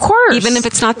too. Of course. Even if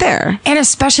it's not there. And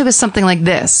especially with something like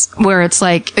this, where it's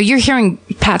like, you're hearing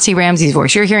Patsy Ramsey's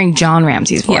voice. You're hearing John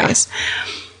Ramsey's voice.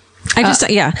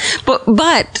 Yeah.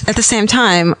 But at the same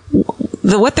time,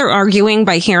 what they're arguing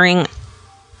by hearing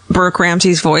Burke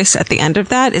Ramsey's voice at the end of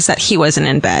that is that he wasn't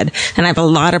in bed. And I have a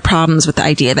lot of problems with the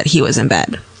idea that he was in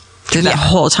bed through that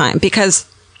whole time. Because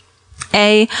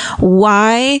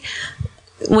why,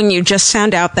 when you just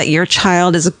found out that your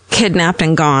child is kidnapped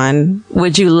and gone,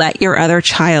 would you let your other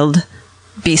child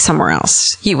be somewhere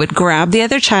else? You would grab the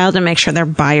other child and make sure they're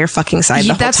by your fucking side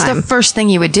the whole time. That's the first thing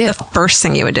you would do. The first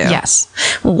thing you would do. Yes.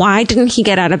 Why didn't he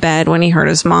get out of bed when he heard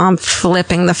his mom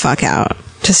flipping the fuck out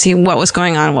to see what was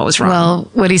going on, what was wrong?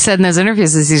 Well, what he said in those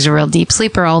interviews is he's a real deep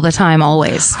sleeper all the time,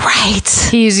 always. Right.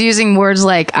 He's using words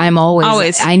like, I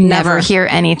never hear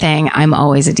anything. I'm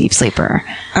always a deep sleeper.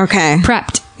 Okay.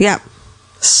 Prepped. Yep.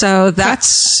 So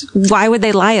why would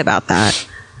they lie about that?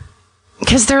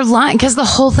 Because they're lying. Because the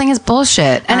whole thing is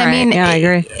bullshit. And I mean, I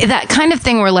agree. That kind of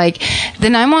thing where like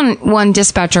the 911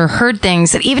 dispatcher heard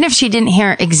things that even if she didn't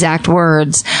hear exact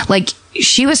words, like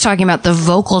she was talking about the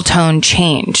vocal tone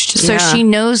changed. So she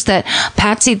knows that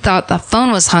Patsy thought the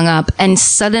phone was hung up and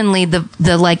suddenly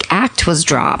the like act was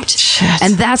dropped. Shit.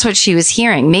 And that's what she was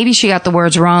hearing. Maybe she got the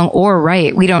words wrong or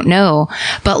right. We don't know.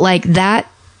 But like that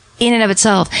in and of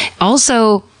itself.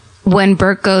 Also, when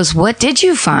Burke goes, what did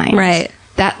you find? Right.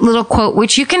 That little quote,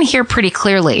 which you can hear pretty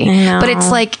clearly, but it's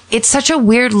like, it's such a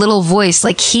weird little voice.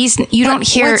 Like you don't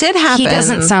hear, what did happen? He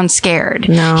doesn't sound scared.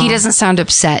 No. He doesn't sound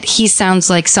upset. He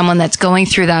sounds like someone that's going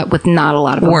through that with not a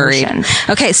lot of emotion.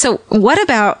 Okay. So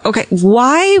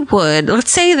why would,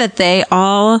 let's say that they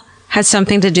all had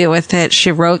something to do with it.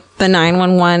 She wrote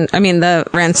the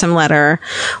ransom letter.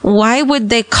 Why would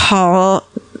they call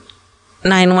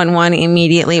 911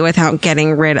 immediately without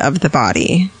getting rid of the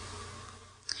body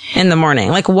in the morning?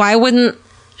 Like, why wouldn't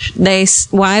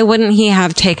why wouldn't he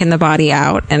have taken the body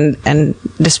out and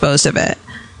disposed of it?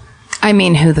 I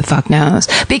mean, who the fuck knows?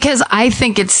 Because I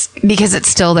think it's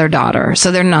still their daughter.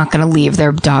 So they're not going to leave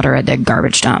their daughter at a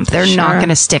garbage dump. They're not going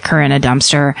to stick her in a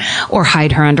dumpster or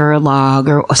hide her under a log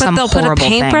or some horrible thing. But they'll put a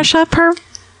paintbrush up her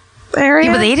area?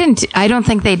 Yeah, but they didn't. I don't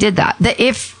think they did that.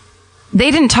 If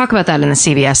they didn't talk about that in the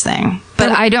CBS thing.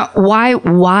 But I don't.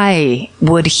 Why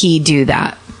would he do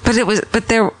that?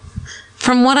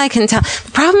 From what I can tell,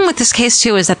 the problem with this case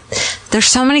too is that there's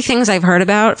so many things I've heard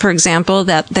about. For example,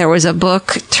 that there was a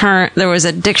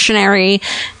dictionary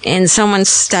in someone's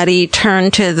study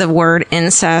turned to the word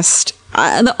incest.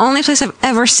 The only place I've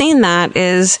ever seen that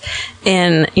is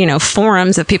in,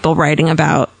 forums of people writing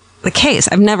about the case.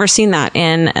 I've never seen that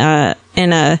in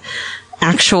a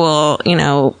actual,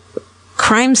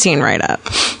 crime scene write-up.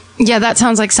 Yeah, that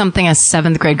sounds like something a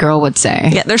 7th grade girl would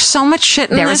say. Yeah, there's so much shit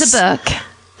in this. There was a book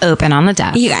open on the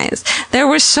desk. You guys,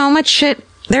 there is so much shit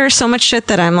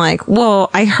that I'm like,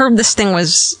 well, I heard this thing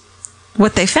was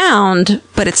what they found,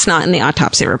 but it's not in the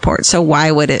autopsy report. So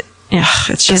why would it?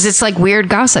 It's just, it's like weird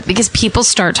gossip because people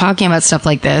start talking about stuff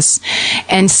like this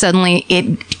and suddenly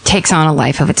it takes on a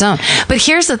life of its own. But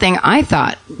here's the thing. I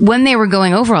thought when they were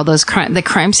going over all those the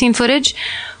crime scene footage,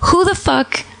 who the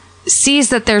fuck sees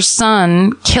that their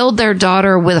son killed their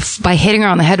daughter by hitting her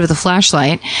on the head with a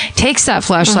flashlight, takes that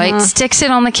flashlight, sticks it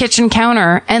on the kitchen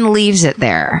counter, and leaves it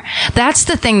there. That's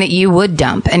the thing that you would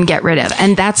dump and get rid of.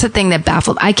 And that's the thing that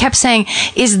baffled. I kept saying,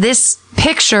 is this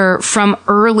picture from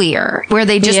earlier where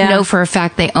they just know for a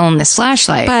fact they own this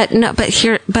flashlight?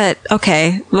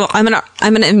 Okay. Well, I'm gonna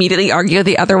immediately argue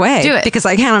the other way. Do it. Because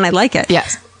I can and I like it.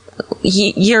 Yes.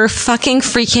 You're fucking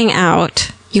freaking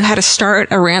out. You had to start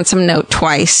a ransom note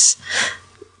 3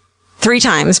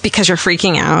 times because you're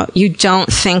freaking out. You don't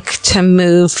think to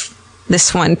move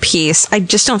this one piece. I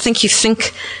just don't think you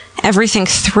think everything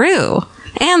through.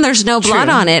 And there's no blood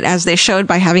on it, as they showed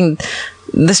by having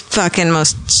this fucking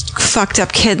most fucked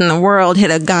up kid in the world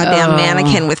hit a goddamn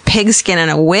mannequin with pigskin and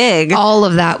a wig. All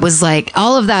of that,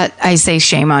 I say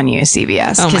shame on you,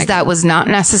 CBS, because that was not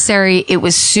necessary. It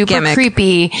was super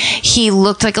creepy. He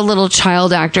looked like a little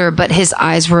child actor, but his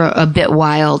eyes were a bit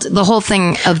wild. The whole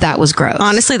thing of that was gross.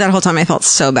 Honestly, that whole time I felt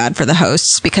so bad for the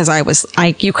hosts because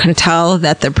you can tell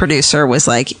that the producer was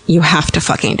like, you have to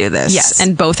fucking do this. Yes.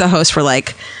 And both the hosts were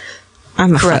like,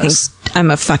 I'm a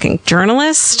fucking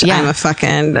journalist. Yeah. I'm a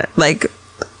fucking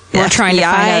we're trying to find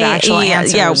out actual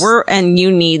answers. Yeah, and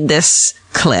you need this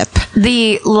clip.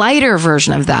 The lighter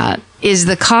version of that is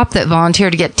the cop that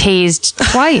volunteered to get tased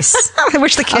twice. I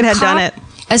wish the kid had done it.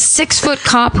 A 6-foot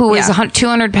cop who weighs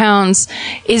 200 pounds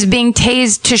is being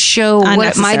tased to show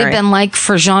what it might have been like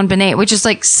for JonBenét, which is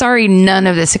like, sorry, none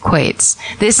of this equates.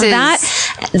 This is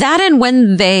that and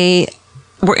when they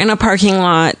were in a parking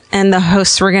lot and the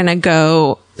hosts were going to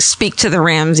go speak to the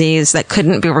Ramseys that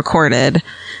couldn't be recorded.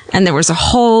 And there was a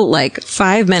whole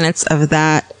 5 minutes of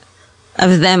that,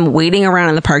 of them waiting around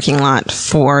in the parking lot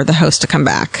for the host to come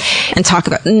back and talk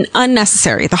about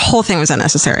unnecessary. The whole thing was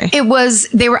unnecessary.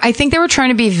 I think they were trying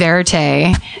to be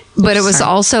verite, but it was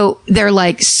also, they're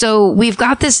like, so we've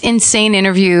got this insane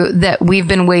interview that we've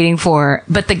been waiting for,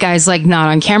 but the guy's like, not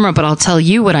on camera, but I'll tell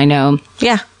you what I know.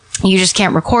 Yeah. You just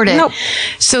can't record it. Nope.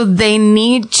 So they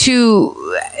need the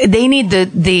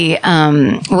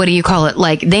what do you call it?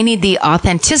 They need the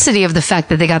authenticity of the fact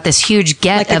that they got this huge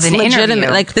get of an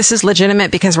interview. This is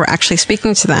legitimate because we're actually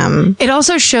speaking to them. It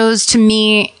also shows to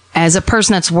me, as a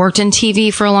person that's worked in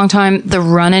TV for a long time, the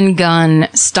run and gun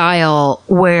style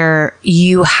where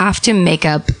you have to make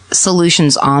up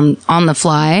solutions on the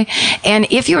fly. And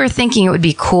if you were thinking it would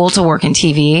be cool to work in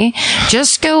TV,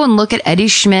 just go and look at Eddie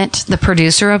Schmidt, the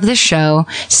producer of this show,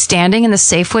 standing in the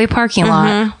Safeway parking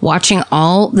lot, watching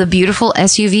all the beautiful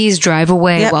SUVs drive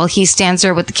away while he stands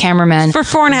there with the cameraman. For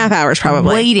 4.5 hours,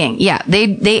 probably. Waiting. Yeah.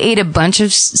 They ate a bunch of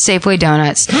Safeway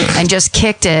donuts and just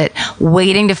kicked it,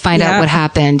 waiting to find out what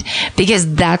happened,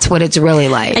 because that's what it's really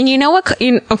like. And you know what?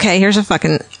 Okay, here's a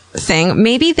fucking thing.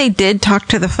 Maybe they did talk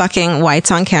to the fucking whites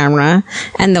on camera,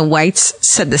 and the whites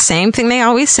said the same thing they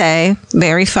always say,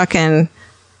 very fucking,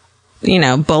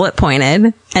 bullet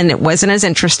pointed, and it wasn't as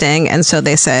interesting. And so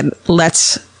they said,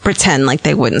 let's pretend like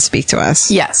they wouldn't speak to us.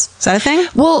 Yes. Is that a thing?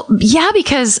 Well, yeah,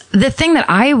 because the thing that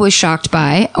I was shocked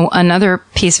by, another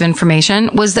piece of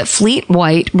information, was that Fleet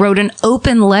White wrote an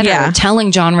open letter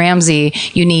telling John Ramsey,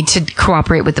 you need to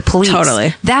cooperate with the police.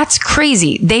 Totally. That's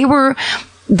crazy.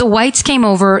 The whites came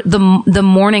over the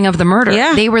morning of the murder.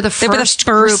 Yeah. They were the first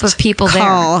group of people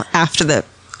call there. after the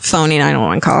phony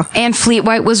 911 call. And Fleet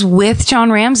White was with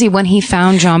John Ramsey when he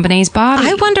found JonBenét's body.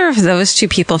 I wonder if those two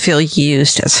people feel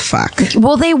used as fuck.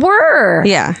 Well, they were.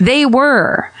 Yeah. They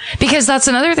were. Because that's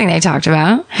another thing they talked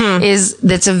about is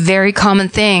that's a very common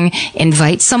thing.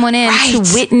 Invite someone in to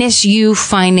witness you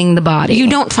finding the body. You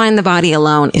don't find the body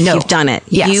alone if you've done it.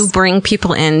 Yes. You bring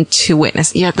people in to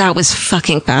witness. Yeah, that was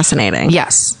fucking fascinating.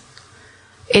 Yes.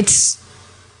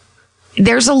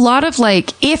 There's a lot of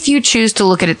if you choose to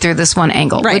look at it through this one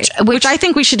angle, right. Which I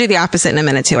think we should do the opposite in a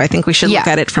minute too. I think we should look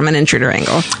at it from an intruder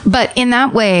angle. But in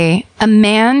that way, a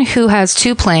man who has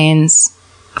 2 planes,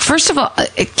 first of all,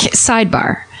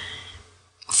 sidebar,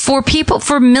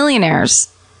 for millionaires,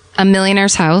 a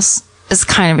millionaire's house is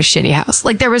kind of a shitty house.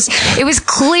 It was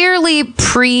clearly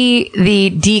pre the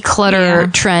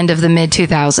declutter trend of the mid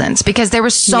 2000s because there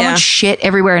was so much shit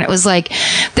everywhere. And it was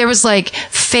there was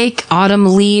fake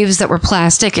autumn leaves that were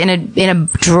plastic in a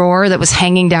drawer that was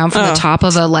hanging down from the top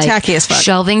of a tacky as fuck.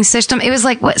 Shelving system. It was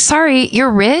what? Sorry,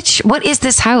 you're rich? What is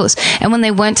this house? And when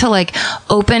they went to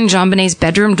open JonBenét's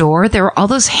bedroom door, there were all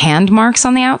those hand marks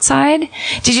on the outside.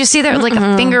 Did you see there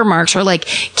finger marks or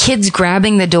kids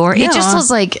grabbing the door? It just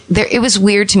was it was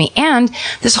weird to me. And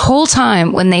this whole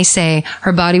time when they say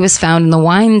her body was found in the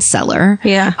wine cellar,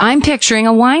 I'm picturing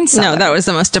a wine cellar. No, that was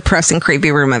the most depressing,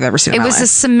 creepy room I've ever seen. It was a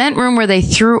cement room where they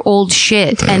threw old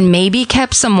shit and maybe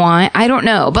kept some wine. I don't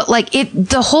know. But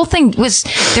the whole thing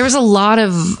there was a lot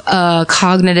of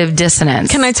cognitive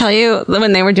dissonance. Can I tell you,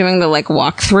 when they were doing the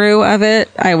walkthrough of it,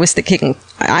 I was thinking,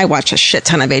 I watch a shit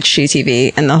ton of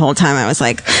HGTV, and the whole time I was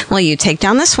like, well, you take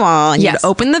down this wall and you'd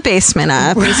open the basement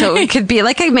up so it could be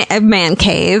a man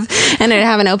cave, and it'd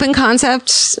have an open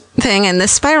concept thing, and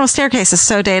this spiral staircase is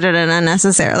so dated and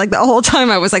unnecessary. The whole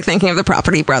time I was thinking of the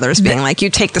Property Brothers being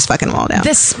you take this fucking wall down.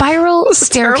 The spiral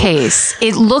staircase,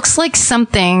 it looks like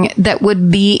something that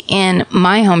would be in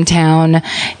my hometown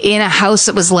in a house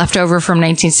that was left over from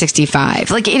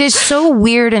 1965. It is so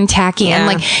weird and tacky.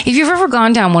 And if you've ever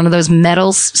gone down one of those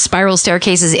metal spiral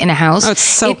staircases in a house, it's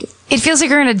so it feels like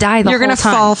you're going to die the whole time. You're going to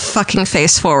fall fucking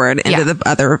face forward into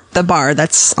the bar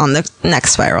that's on the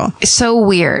next spiral. It's so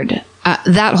weird.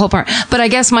 That whole part. But I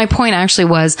guess my point actually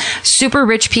was super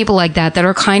rich people like that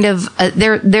are kind of,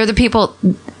 they're the people,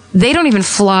 they don't even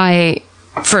fly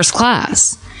first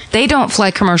class. They don't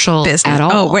fly commercial at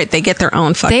all. Oh, wait. They get their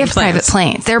own fucking They have private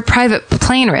planes. They're private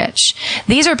plane rich.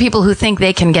 These are people who think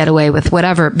they can get away with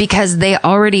whatever because they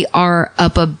already are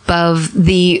up above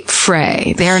the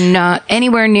fray. They are not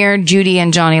anywhere near Judy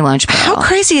and Johnny Lunchpail. How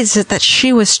crazy is it that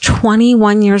she was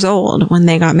 21 years old when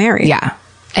they got married? Yeah.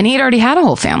 And he had already had a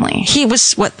whole family. He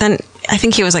was then? I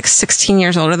think he was 16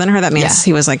 years older than her. That means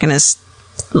he was in his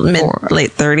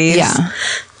late 30s. Yeah.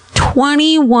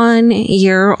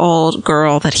 21-year-old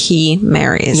girl that he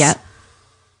marries. Yep.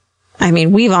 I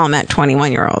mean, we've all met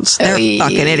 21-year-olds. They're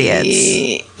fucking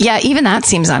idiots. Yeah, even that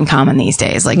seems uncommon these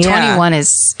days. 21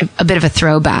 is a bit of a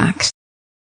throwback.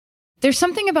 There's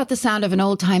something about the sound of an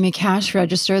old-timey cash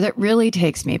register that really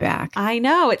takes me back. I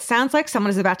know. It sounds like someone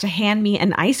is about to hand me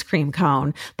an ice cream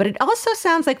cone, but it also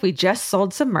sounds like we just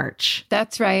sold some merch.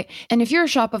 That's right. And if you're a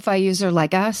Shopify user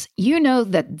like us, you know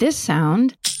that this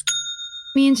sound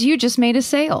means you just made a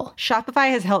sale. Shopify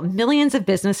has helped millions of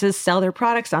businesses sell their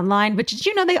products online, but did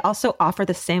you know they also offer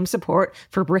the same support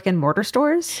for brick and mortar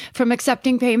stores? From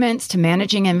accepting payments to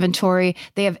managing inventory,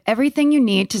 they have everything you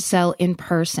need to sell in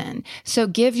person. So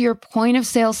give your point of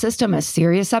sale system a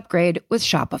serious upgrade with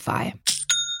Shopify.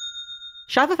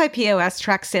 Shopify POS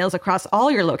tracks sales across all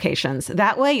your locations.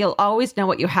 That way, you'll always know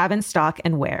what you have in stock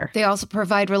and where. They also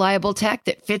provide reliable tech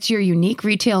that fits your unique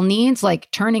retail needs, like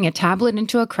turning a tablet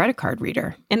into a credit card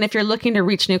reader. And if you're looking to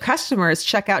reach new customers,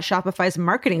 check out Shopify's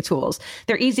marketing tools.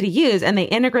 They're easy to use, and they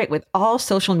integrate with all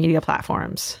social media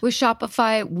platforms. With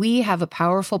Shopify, we have a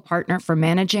powerful partner for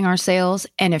managing our sales.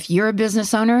 And if you're a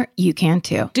business owner, you can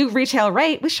too. Do retail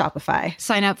right with Shopify.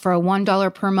 Sign up for a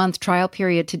 $1 per month trial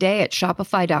period today at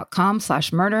shopify.com/murder.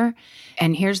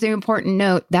 And here's the important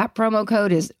note, that promo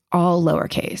code is all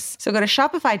lowercase. So go to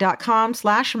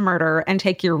shopify.com/murder and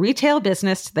take your retail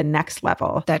business to the next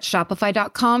level. That's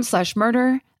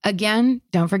shopify.com/murder. Again,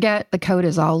 don't forget the code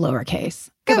is all lowercase.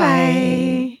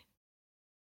 Goodbye.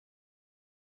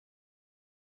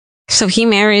 So he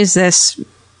marries this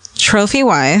trophy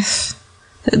wife.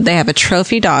 They have a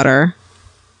trophy daughter.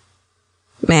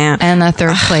 Man. And a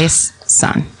third place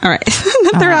son. All right.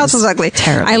 Their house was ugly.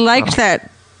 I liked that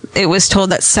it was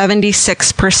told that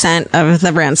 76% of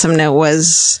the ransom note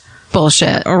was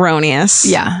bullshit. Erroneous.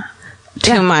 Yeah.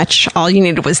 Too much. All you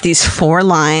needed was these 4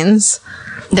 lines.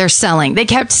 They're selling. They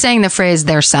kept saying the phrase,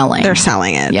 they're selling. They're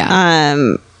selling it.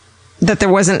 Yeah. that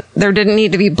there didn't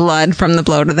need to be blood from the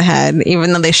blow to the head,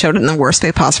 even though they showed it in the worst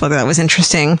way possible. That was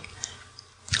interesting.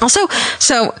 Also,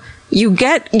 so you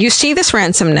see this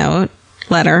ransom note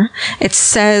letter. It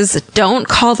says, don't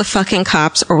call the fucking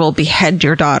cops or we'll behead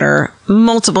your daughter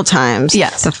multiple times.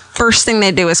 Yes. The first thing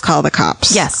they do is call the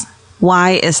cops. Yes.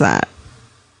 Why is that?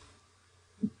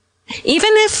 Even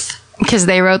if... Because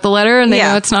they wrote the letter and they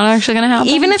know it's not actually going to happen?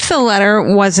 Even if the letter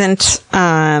wasn't...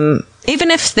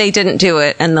 even if they didn't do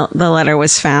it and the letter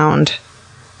was found,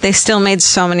 they still made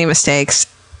so many mistakes,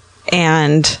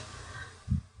 and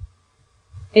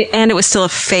it was still a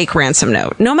fake ransom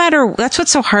note. No matter, that's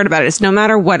what's so hard about it, is no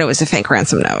matter what, it was a fake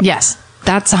ransom note. Yes,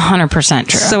 that's 100%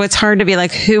 true. So it's hard to be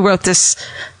like, who wrote this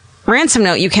ransom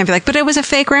note? You can't be like, but it was a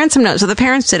fake ransom note, so the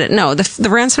parents did it. No, the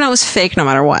ransom note was fake no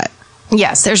matter what.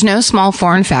 Yes, there's no small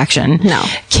foreign faction. No.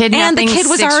 Kidnapping and the kid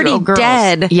was already girls.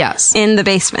 dead. Yes. In the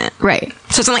basement. Right.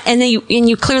 So it's like, and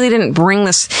you clearly didn't bring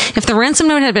this. If the ransom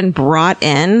note had been brought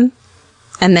in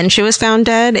and then she was found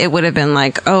dead, it would have been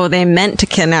like, oh, they meant to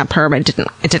kidnap her, but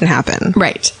it didn't happen.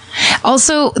 Right.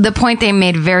 Also, the point they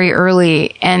made very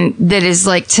early, and that is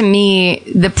like, to me,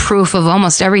 the proof of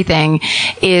almost everything,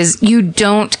 is you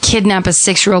don't kidnap a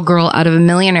 6-year-old girl out of a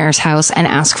millionaire's house and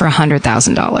ask for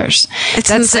 $100,000. That's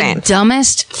insane. The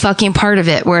dumbest fucking part of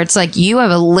it, where it's like, you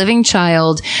have a living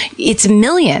child. It's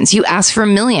millions. You ask for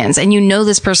millions, and you know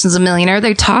this person's a millionaire.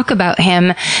 They talk about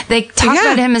him. They talk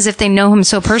about him as if they know him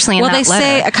so personally in that letter. Well,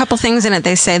 they say a couple things in it.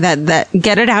 They say that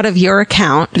get it out of your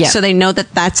account, so they know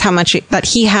that that's how much that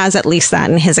he has at least that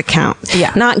in his account.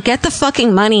 Yeah. Not get the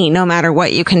fucking money no matter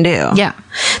what you can do. Yeah.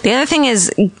 The other thing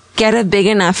is get a big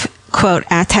enough, quote,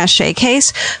 attaché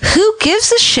case. Who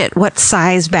gives a shit what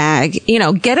size bag?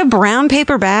 Get a brown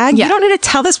paper bag. Yeah. You don't need to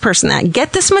tell this person that.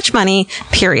 Get this much money,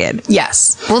 period.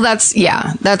 Yes. Well,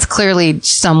 that's clearly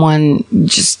someone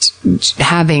just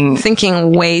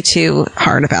thinking way too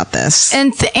hard about this.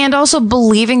 And also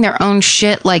believing their own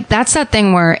shit. Like, that's that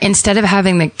thing where instead of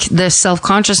having the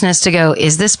self-consciousness to go,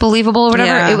 is this believable or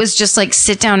whatever? It was just like,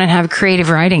 sit down and have a creative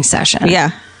writing session.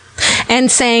 Yeah. And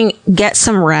saying, get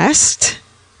some rest.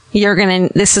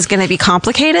 This is gonna be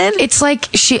complicated. It's like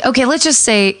let's just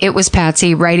say it was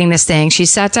Patsy writing this thing. She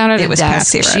sat down at a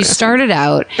desk. She started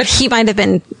out. But he might have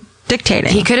been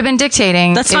dictating. He could have been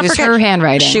dictating. Let's not forget, her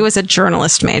handwriting. She was a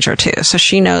journalist major too, so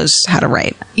she knows how to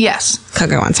write. Yes.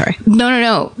 Go on, sorry.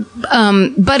 No.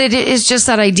 But it is just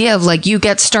that idea of like, you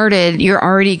get started, you're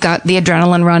already got the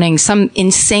adrenaline running, some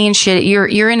insane shit.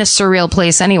 You're in a surreal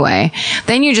place anyway.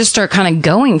 Then you just start kind of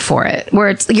going for it,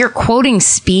 where you're quoting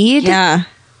speed. Yeah.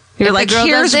 You're like,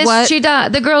 here's what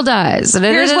the girl dies.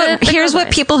 Here's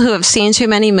what people who have seen too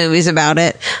many movies about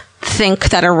it think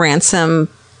that a ransom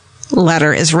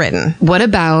letter is written. What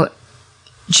about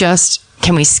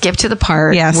can we skip to the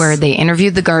part where they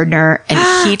interviewed the gardener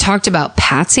and he talked about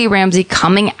Patsy Ramsey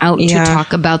coming out to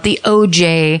talk about the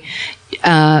OJ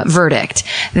verdict?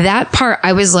 That part,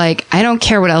 I was like, I don't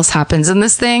care what else happens in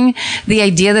this thing. The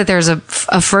idea that there's a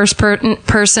first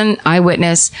person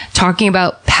eyewitness talking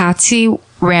about Patsy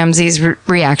Ramsey's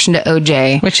reaction to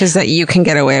OJ, which is that you can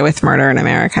get away with murder in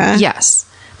America. Yes.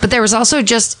 But there was also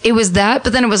it was that,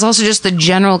 but then it was also just the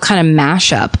general kind of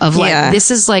mashup of like,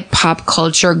 this is like pop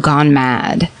culture gone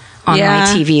mad on my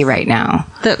TV right now.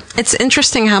 It's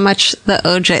interesting how much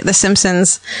the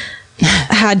Simpsons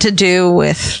had to do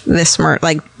with this murder,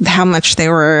 like how much they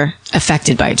were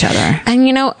affected by each other.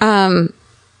 And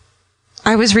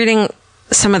I was reading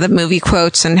some of the movie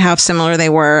quotes and how similar they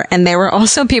were. And there were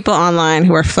also people online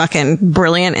who are fucking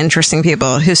brilliant, interesting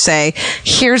people who say,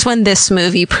 here's when this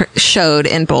movie showed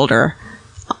in Boulder,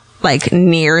 like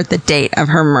near the date of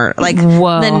her murder, like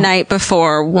the night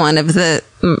before one of the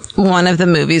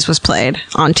movies was played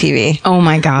on TV. Oh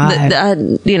my God.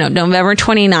 November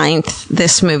 29th,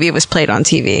 this movie was played on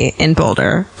TV in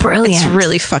Boulder. Brilliant. It's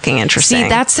really fucking interesting. See,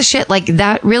 that's the shit. Like,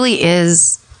 that really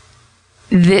is...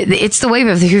 it's the wave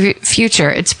of the future.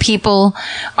 It's people,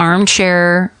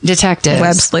 armchair detectives,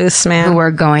 web sleuths, man, who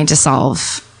are going to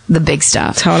solve the big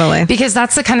stuff. Totally. Because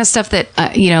that's the kind of stuff that,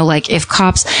 like if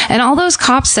cops and all those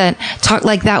cops that talk,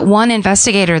 like that one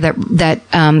investigator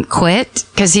that quit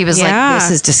because he was like, this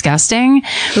is disgusting.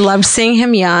 Loved seeing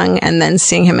him young and then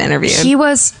seeing him interviewed. He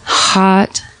was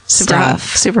hot.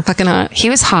 Super fucking hot. He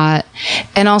was hot.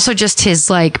 And also just his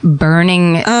like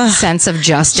burning sense of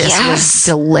justice was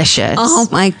delicious. Oh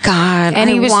my God. And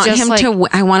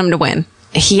I want him to win.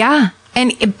 Yeah.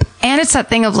 And it's that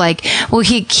thing of like, well,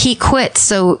 he quit,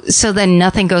 so then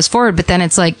nothing goes forward. But then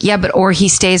it's like, yeah, but or he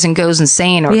stays and goes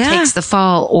insane, or takes the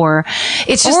fall, or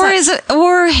it's just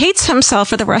or hates himself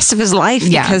for the rest of his life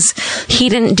because he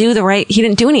didn't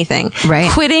do anything.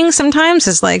 Right. Quitting sometimes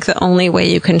is like the only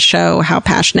way you can show how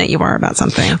passionate you are about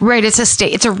something. Right.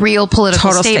 It's a real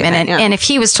political statement. And if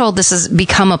he was told this has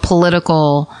become a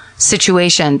political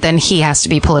situation, then he has to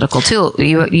be political too.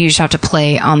 You just have to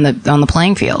play on the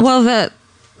playing field. Well,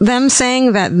 them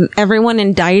saying that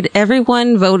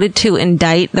everyone voted to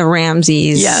indict the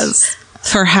Ramseys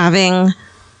for having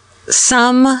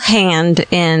some hand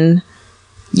in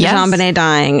JonBenét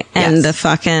dying, and the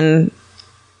fucking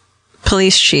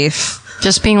police chief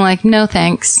just being like, no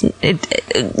thanks.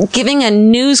 Giving a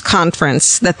news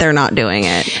conference that they're not doing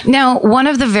it. Now, one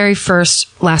of the very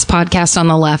first Last Podcast on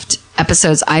the Left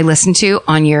episodes I listened to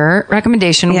on your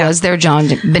recommendation was their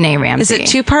JonBenét Ramsey. Is it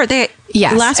two-part?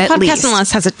 Yes, Last at Podcast least. on the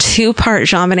Left has a two-part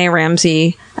JonBenét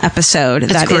Ramsey episode.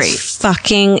 That great. is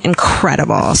fucking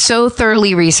incredible. So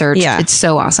thoroughly researched. Yeah. It's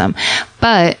so awesome.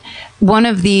 But one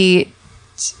of the,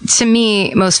 to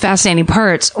me, most fascinating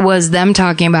parts was them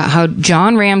talking about how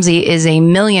John Ramsey is a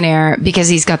millionaire because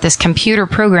he's got this computer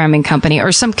programming company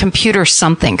or some computer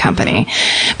something company,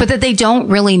 but that they don't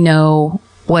really know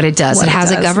what it does. It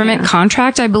has a government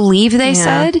contract, I believe they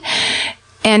said.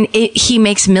 And he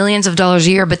makes millions of dollars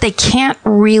a year, but they can't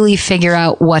really figure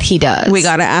out what he does. We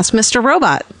got to ask Mr.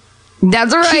 Robot.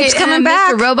 That's right. Keeps coming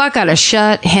back. Mr. Robot got to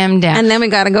shut him down. And then we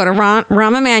got to go to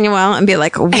Rahm Emanuel and be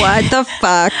like, what the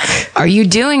fuck are you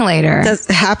doing later?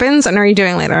 Happens and are you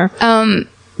doing later?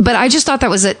 But I just thought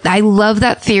that was I love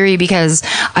that theory because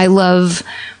I love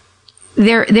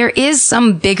there is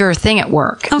some bigger thing at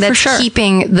work that's for sure.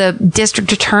 keeping the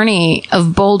district attorney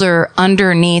of Boulder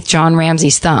underneath John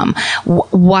Ramsey's thumb.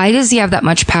 Why does he have that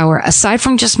much power aside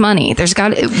from just money? There's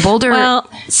got Boulder. Well,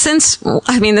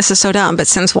 this is so dumb, but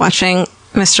since watching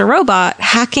Mr. Robot,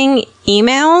 hacking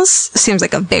emails seems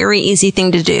like a very easy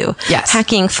thing to do. Yes.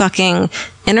 Hacking fucking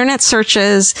internet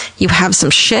searches. You have some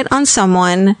shit on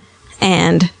someone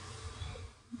and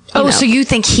so you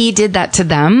think he did that to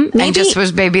them? Maybe, and just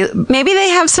was maybe they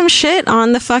have some shit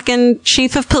on the fucking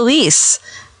chief of police.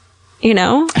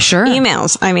 Sure.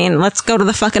 Emails. I mean, let's go to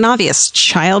the fucking obvious.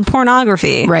 Child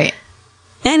pornography. Right.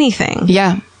 Anything.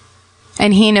 Yeah.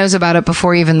 And he knows about it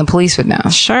before even the police would know.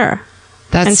 Sure.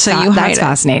 That's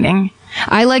fascinating.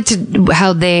 I liked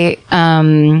how they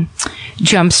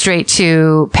jump straight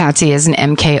to Patsy as an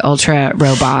MK Ultra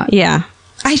robot. Yeah.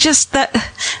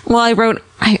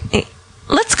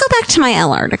 Let's go back to my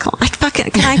Elle article.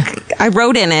 I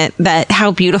wrote in it that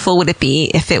how beautiful would it be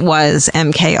if it was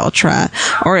MK Ultra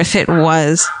or if it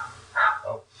was.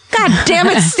 God damn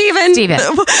it, Steven.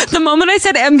 The moment I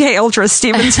said MK Ultra,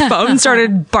 Steven's phone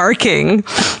started barking.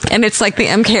 And it's like the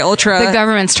MK Ultra. The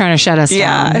government's trying to shut us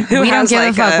down. We don't give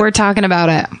a fuck. We're talking about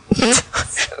it.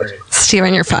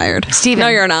 Steven, you're fired. Steven. No,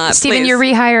 you're not. Steven, you're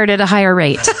rehired at a higher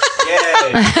rate.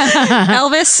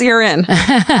 Elvis, you're in.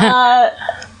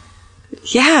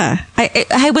 Yeah.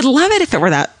 I would love it if it were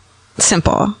that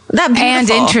simple. That beautiful.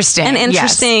 And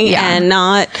interesting. And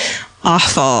not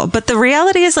awful. But the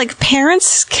reality is, like,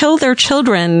 parents kill their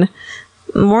children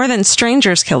more than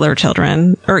strangers kill their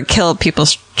children or kill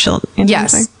people's children.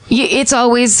 Yes. It's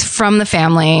always from the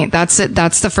family. That's it.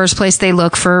 That's the first place they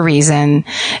look for a reason.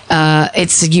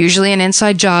 It's usually an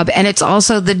inside job, and it's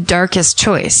also the darkest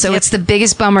choice. So it's the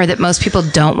biggest bummer that most people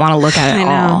don't want to look at it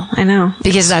all. I know.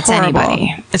 Because that's horrible.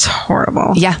 anybody. It's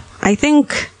horrible. Yeah.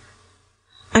 It's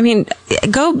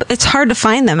hard to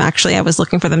find them, actually. I was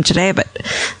looking for them today, but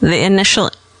the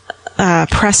initial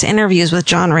press interviews with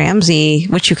John Ramsey,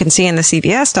 which you can see in the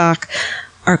CBS doc,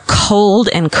 are cold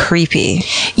and creepy.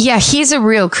 Yeah, he's a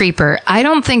real creeper. I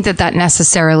don't think that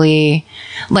necessarily,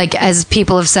 like, as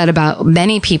people have said about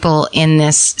many people in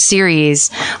this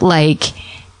series, like,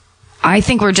 I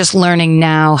think we're just learning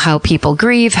now how people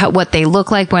grieve, what they look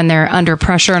like when they're under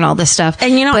pressure and all this stuff.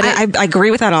 And I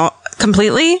agree with that all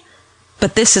completely,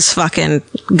 but this is fucking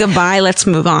goodbye. Let's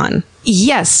move on.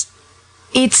 Yes.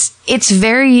 It's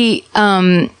very,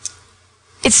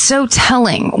 it's so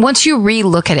telling once you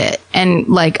re-look at it and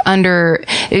like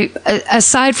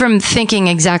aside from thinking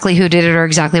exactly who did it or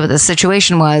exactly what the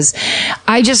situation was,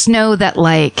 I just know that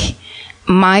like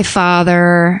my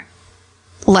father,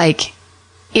 like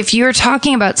if you're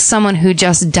talking about someone who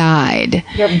just died,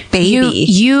 your baby,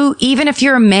 you even if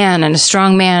you're a man and a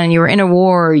strong man and you were in a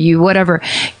war, you whatever,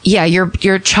 yeah,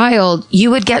 your child,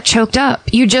 you would get choked up.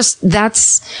 You just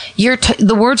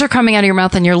the words are coming out of your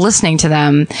mouth and you're listening to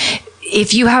them.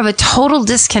 If you have a total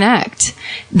disconnect,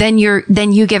 then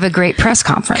you give a great press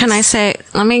conference. Can I say,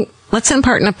 let me let's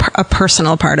impart a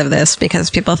personal part of this because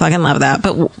people fucking love that.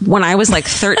 But when I was like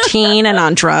 13 and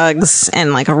on drugs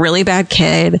and like a really bad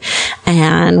kid,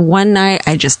 and one night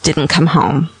I just didn't come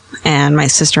home. And my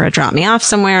sister had dropped me off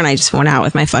somewhere and I just went out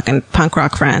with my fucking punk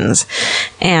rock friends.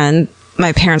 And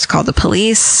my parents called the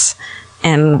police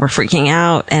and were freaking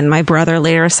out. And my brother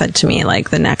later said to me,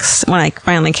 like when I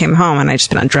finally came home and I just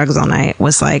been on drugs all night,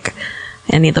 was like,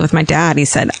 and he lived with my dad. He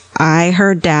said, I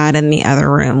heard Dad in the other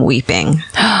room weeping.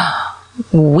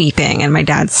 Weeping. And my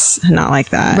dad's not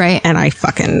like that. Right. And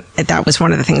that was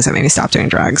one of the things that made me stop doing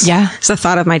drugs. Yeah. It's the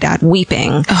thought of my dad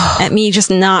weeping at me just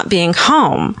not being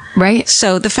home. Right.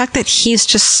 So the fact that he's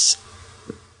just,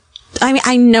 I mean,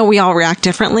 I know we all react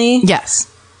differently.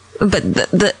 Yes. But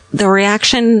the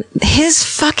reaction, his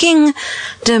fucking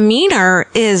demeanor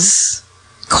is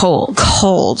cold.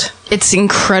 It's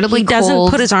incredibly He cold. doesn't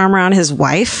put his arm around his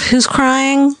wife who's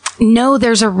crying. No,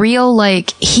 there's a real,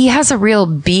 he has a real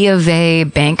B of A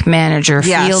bank manager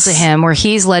feel to him where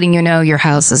he's letting you know your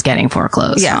house is getting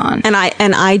foreclosed on. And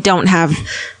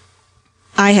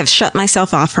I have shut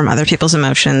myself off from other people's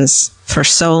emotions for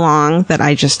so long that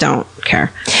I just don't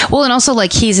care. Well, and also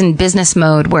he's in business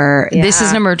mode where this is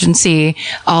an emergency.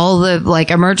 All the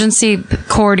emergency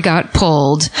cord got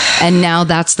pulled and now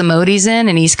that's the mode he's in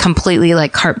and he's completely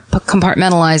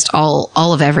compartmentalized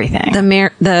all of everything.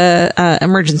 The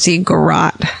emergency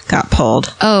garrote got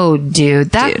pulled. Oh, dude,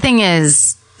 that thing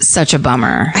is such a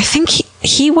bummer. I think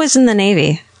he was in the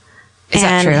Navy. Is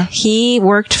that true? He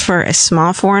worked for a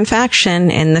small foreign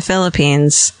faction in the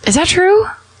Philippines. Is that true?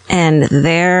 And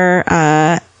their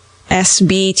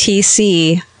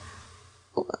SBTC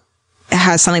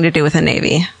has something to do with the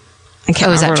Navy. I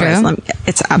can't is that remember true?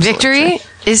 It's absolutely Victory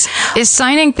is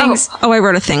signing things. Oh, I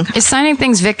wrote a thing. Is signing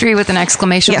things victory with an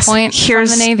exclamation point from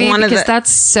the Navy? Because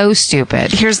that's so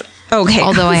stupid. Okay.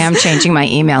 Although I am changing my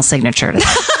email signature.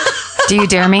 Do you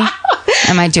dare me?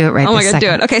 I might do it right. Oh my this God,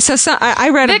 second. do it. Okay, so I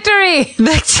read Victory.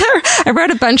 Victor. I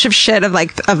read a bunch of shit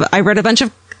I read a bunch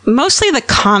of mostly the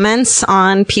comments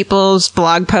on people's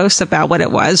blog posts about what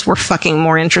it was were fucking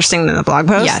more interesting than the blog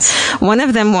post. Yes. One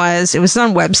of them was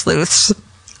on Web Sleuths.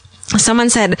 Someone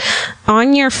said,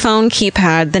 on your phone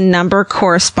keypad, the number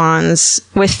corresponds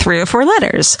with 3 or 4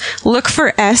 letters. Look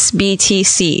for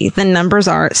SBTC. The numbers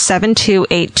are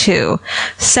 7282.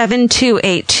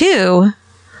 7282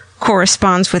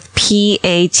 corresponds with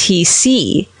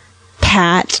PATC.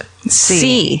 Pat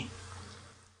C.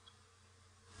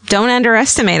 Don't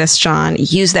underestimate us, John.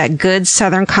 Use that good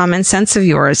Southern common sense of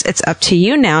yours. It's up to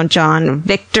you now, John.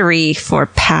 Victory for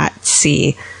Pat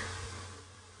C.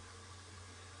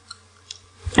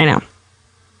 I know.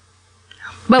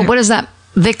 But what is that?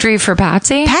 Victory for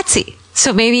Patsy? Patsy.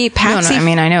 So maybe Patsy. No, I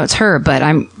mean, I know it's her, but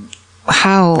I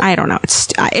don't know.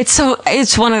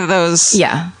 It's one of those.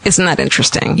 Yeah. Isn't that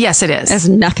interesting? Yes, it is. It has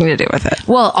nothing to do with it.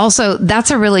 Well, also,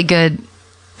 that's a really good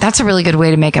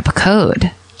way to make up a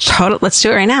code. Let's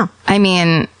do it right now. I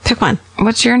mean, pick one.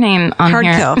 What's your name on Hard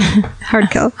here? Kill.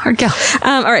 Hard kill. Hard kill.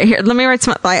 All right, here. Let me write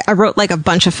some. I wrote a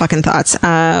bunch of fucking thoughts.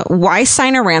 Why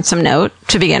sign a ransom note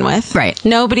to begin with? Right.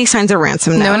 Nobody signs a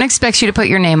ransom note. No one expects you to put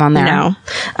your name on there. No.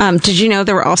 Did you know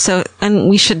there were also? And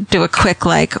we should do a quick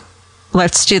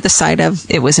let's do the side of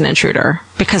it was an intruder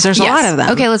because there's a lot of them.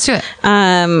 Okay, let's do it.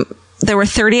 There were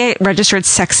 38 registered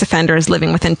sex offenders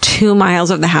living within 2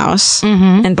 miles of the house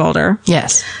in Boulder.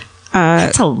 Yes.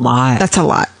 That's a lot. That's a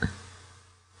lot.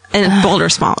 And Boulder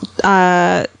small.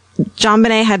 John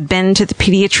Bonet had been to the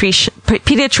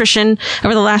pediatrician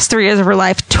over the last 3 years of her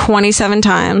life 27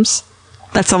 times.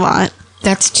 That's a lot.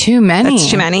 That's too many. That's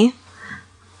too many.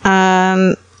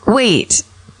 Wait,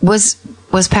 was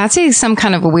Patsy some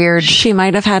kind of a weird? She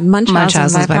might have had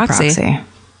Munchausen's by proxy.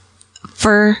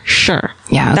 For sure.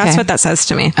 Yeah. Okay. That's what that says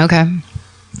to me. Okay.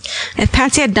 If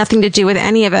Patsy had nothing to do with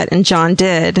any of it and John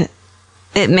did,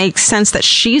 it makes sense that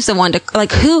she's the one to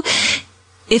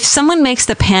if someone makes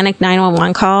the panic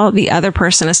 911 call, the other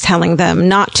person is telling them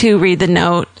not to read the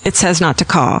note. It says not to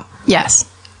call. Yes.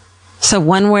 So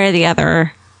one way or the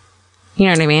other, you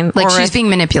know what I mean? She's being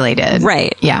manipulated.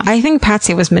 Right. Yeah. I think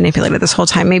Patsy was manipulated this whole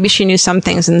time. Maybe she knew some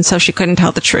things and so she couldn't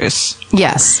tell the truth.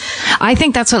 Yes. I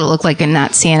think that's what it looked like in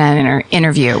that CNN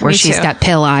interview where she's got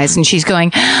pill eyes and she's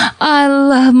going, I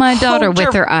love my daughter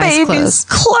with her eyes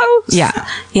closed. Yeah.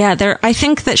 Yeah. I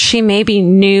think that she maybe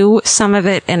knew some of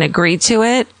it and agreed to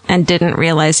it and didn't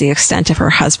realize the extent of her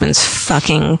husband's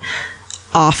fucking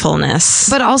awfulness.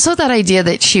 But also that idea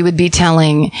that she would be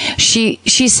telling, she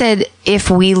said, if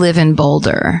we live in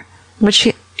Boulder. Which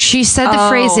she said the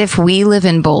phrase, if we live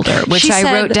in Boulder, which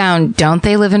I wrote down, don't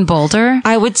they live in Boulder?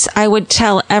 I would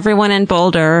tell everyone in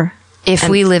Boulder. If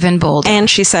we live in Boulder. And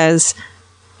she says,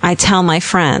 I tell my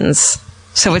friends.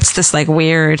 So it's this like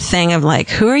weird thing of like,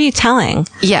 who are you telling?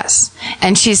 Yes.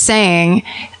 And she's saying,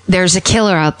 there's a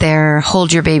killer out there.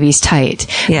 Hold your babies tight.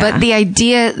 Yeah. But the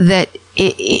idea that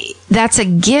that's a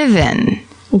given.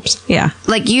 Oops. Yeah.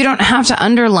 Like, you don't have to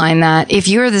underline that if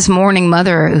you're this mourning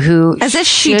mother who... As if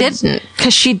she didn't,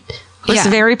 because she was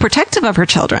very protective of her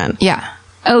children. Yeah.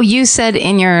 Oh, you said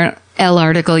in your Elle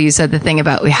article, you said the thing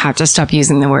about we have to stop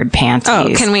using the word panties.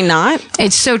 Oh, can we not?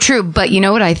 It's so true. But you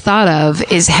know what I thought of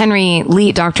is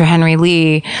Dr. Henry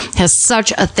Lee has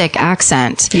such a thick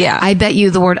accent. Yeah. I bet you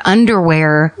the word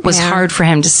underwear was hard for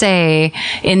him to say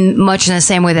in the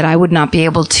same way that I would not be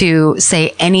able to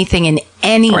say anything in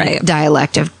any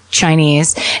dialect of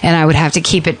Chinese, and I would have to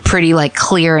keep it pretty like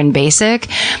clear and basic.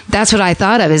 That's what I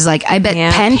thought of, is like, I bet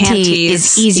panty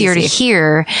is easier to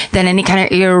hear than any kind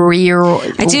of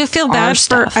I do feel bad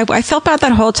I felt bad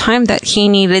that whole time that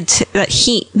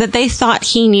that they thought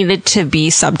he needed to be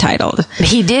subtitled.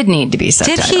 He did need to be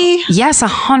subtitled. Did he? Yes,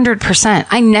 100%.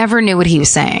 I never knew what he was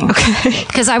saying. Okay.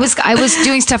 Because I was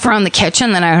doing stuff around the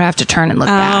kitchen, then I would have to turn and look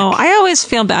back. Oh, I always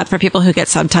feel bad for people who get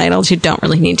subtitles who don't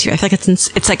really need to. I feel like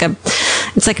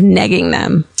it's like negging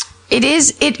them.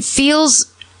 It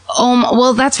feels,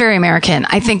 well, that's very American.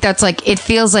 I think that's like, it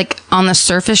feels like on the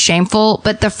surface shameful,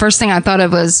 but the first thing I thought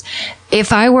of was,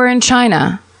 if I were in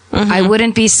China, I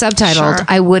wouldn't be subtitled. Sure.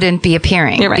 I wouldn't be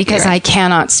appearing because I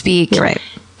cannot speak. You're right.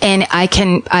 And I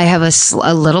have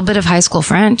a little bit of high school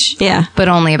French. Yeah. But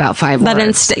only about 5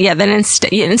 words.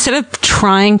 Instead of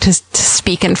trying to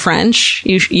speak in French,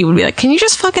 you would be like, can you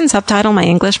just fucking subtitle my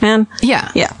English, man?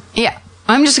 Yeah. Yeah. Yeah.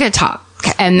 I'm just going to talk.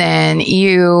 And then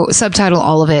you subtitle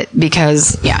all of it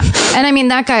because, And I mean,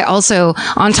 that guy also,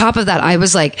 on top of that, I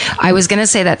was going to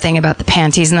say that thing about the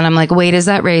panties. And then I'm like, wait, is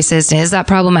that racist? Is that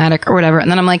problematic or whatever?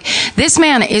 And then I'm like, this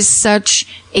man is such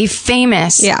a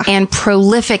famous and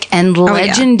prolific and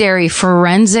legendary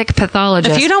forensic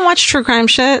pathologist. If you don't watch true crime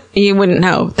shit, you wouldn't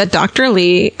know that Dr.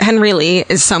 Henry Lee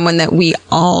is someone that we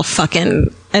all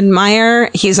fucking admire.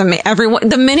 He's everyone.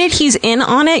 The minute he's in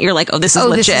on it, you're like, oh, this is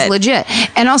legit. This is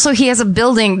legit. And also, he has a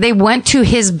building. They went to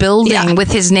his building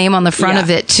with his name on the front of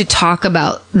it to talk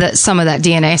about some of that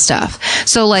DNA stuff.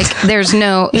 So, like, there's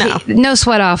no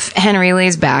sweat off Henry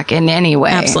Lee's back in any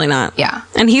way. Absolutely not. Yeah.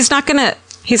 And he's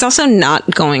also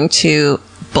not going to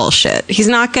bullshit. He's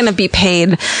not going to be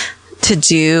paid to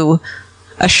do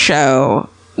a show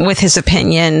with his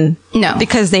opinion. No.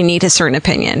 Because they need a certain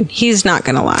opinion. He's not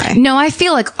going to lie. No, I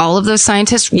feel like all of those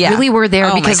scientists really were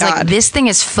there because like this thing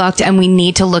is fucked and we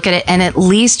need to look at it and at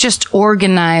least just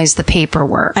organize the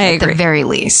paperwork at the very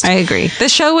least. I agree. The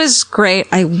show was great.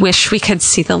 I wish we could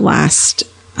see the last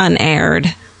unaired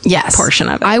portion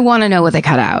of it. I want to know what they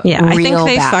cut out. Yeah. I think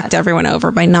they fucked everyone over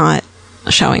by not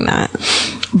showing that.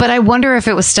 But I wonder if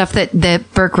it was stuff that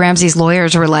Burke Ramsey's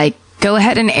lawyers were like, go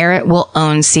ahead and air it. We'll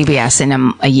own CBS in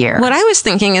a year. What I was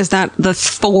thinking is that the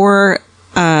 4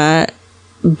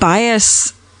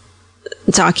 bias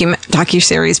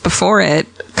docuseries before it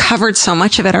covered so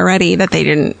much of it already that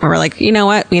we're like, you know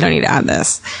what? We don't need to add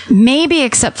this. Maybe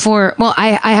except for, well,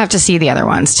 I have to see the other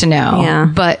ones to know. Yeah.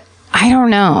 But I don't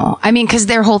know. I mean, because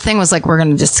their whole thing was like, we're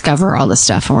going to discover all this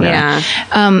stuff.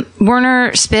 And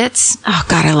Werner Spitz. Oh,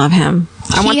 God, I love him.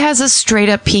 He has a straight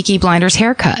up Peaky Blinders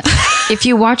haircut. If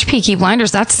you watch Peaky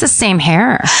Blinders, that's the same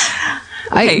hair.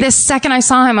 Okay. The second I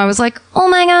saw him, I was like, oh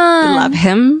my God. I love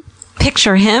him.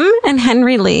 Picture him and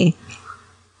Henry Lee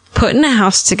put in a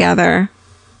house together.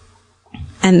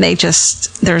 And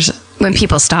when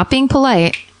people stop being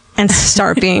polite and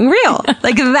start being real.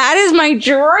 Like, that is my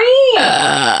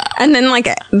dream. And then, like,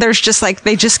 there's just, like,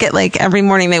 they just get, like, every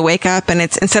morning they wake up and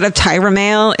it's, instead of Tyra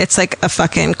Mail, it's, like, a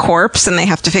fucking corpse and they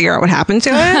have to figure out what happened to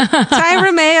it.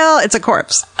 Tyra Mail, it's a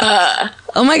corpse.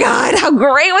 Oh, my God. How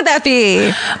great would that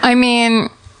be? I mean,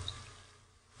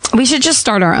 we should just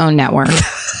start our own network,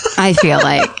 I feel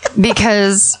like.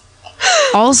 Because...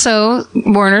 also,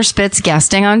 Werner Spitz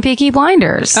guesting on Peaky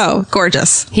Blinders. Oh,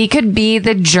 gorgeous. He could be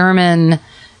the German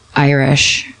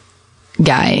Irish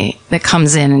guy that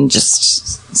comes in and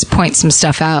just points some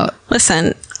stuff out.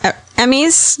 Listen,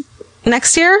 Emmys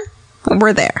next year,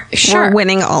 we're there. Sure. We're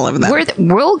winning all of them.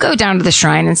 We'll go down to the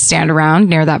Shrine and stand around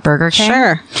near that Burger King.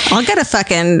 Sure. I'll get a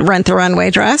fucking Rent the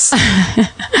Runway dress.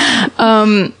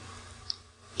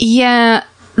 Yeah.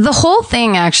 The whole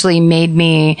thing actually made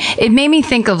me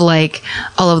think of like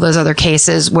all of those other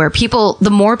cases where the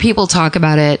more people talk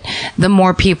about it, the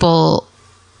more people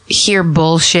hear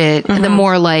bullshit, the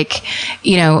more like,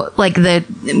 you know, like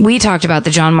we talked about the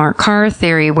John Mark Carr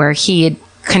theory where he had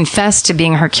confessed to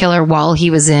being her killer while he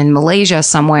was in Malaysia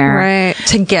somewhere. Right.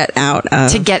 To get out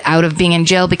of being in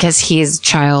jail because he's a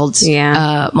child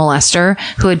molester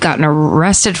who had gotten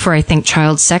arrested for, I think,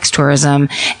 child sex tourism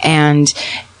and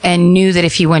knew that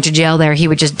if he went to jail there, he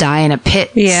would just die in a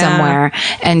pit somewhere.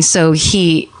 And so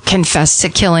he confessed to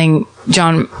killing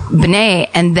John Bonet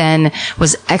and then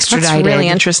was extradited. That's really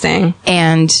interesting.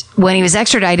 And when he was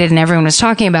extradited and everyone was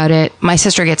talking about it, my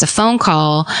sister gets a phone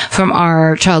call from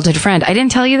our childhood friend. I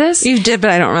didn't tell you this? You did, but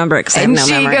I don't remember it because I have no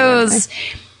memory. And she goes,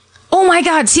 oh my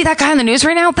God, see that guy on the news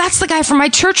right now? That's the guy from my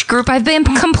church group I've been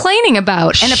complaining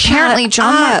about. And apparently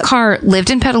John Mark Carr lived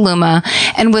in Petaluma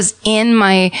and was in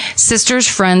my sister's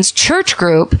friend's church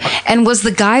group and was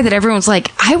the guy that everyone's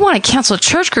like, I want to cancel a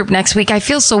church group next week. I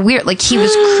feel so weird. Like he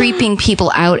was creeping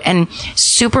people out and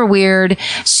super weird,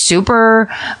 super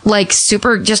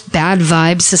just bad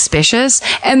vibes, suspicious.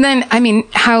 And then, I mean,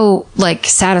 how like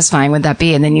satisfying would that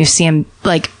be? And then you see him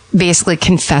like basically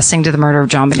confessing to the murder of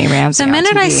John Benet Ramsey. The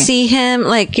minute I see him,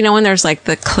 like, you know, when there's like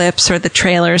the clips or the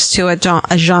trailers to a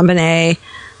Jean Benet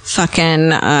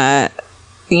fucking,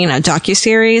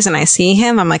 docuseries and I see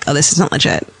him, I'm like, oh, this isn't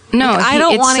legit. No, like, I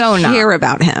don't want to hear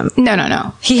about him.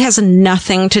 No. He has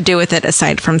nothing to do with it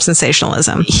aside from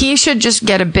sensationalism. He should just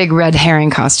get a big red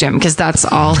herring costume because that's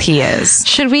all he is.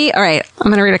 Should we? All right, I'm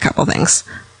going to read a couple things.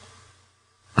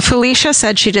 Felicia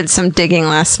said she did some digging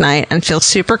last night and feels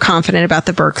super confident about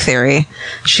the Burke theory.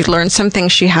 She learned some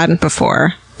things she hadn't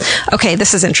before. Okay,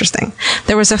 this is interesting.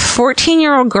 There was a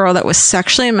 14-year-old girl that was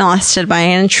sexually molested by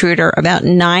an intruder about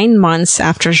 9 months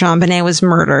after Jean Benet was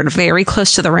murdered, very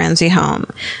close to the Ramsey home.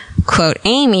 Quote,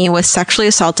 Amy was sexually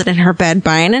assaulted in her bed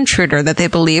by an intruder that they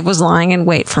believe was lying in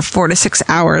wait for 4 to 6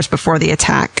 hours before the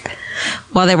attack.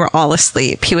 While they were all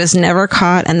asleep, he was never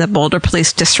caught, and the Boulder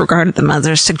police disregarded the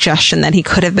mother's suggestion that he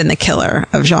could have been the killer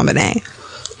of Jean Benet.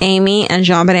 Amy and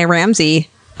Jean Benet Ramsey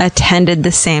attended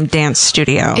the same dance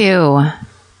studio. Ew.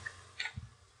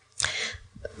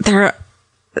 There are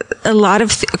a lot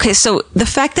of... okay, so the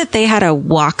fact that they had a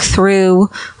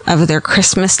walkthrough of their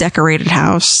Christmas decorated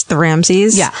house, the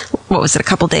Ramseys. Yeah. What was it, a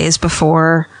couple days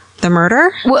before the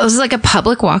murder? Well, it was like a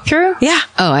public walkthrough? Yeah.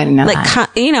 Oh, I didn't know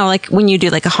that. Like when you do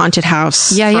like a haunted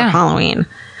house for Halloween.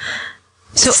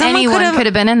 So anyone could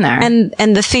have been in there.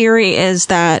 And the theory is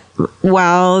that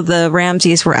while the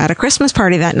Ramseys were at a Christmas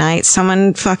party that night,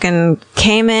 someone fucking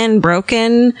came in, broke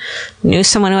in, knew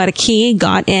someone who had a key,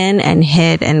 got in and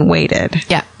hid and waited.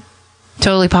 Yeah.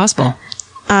 Totally possible.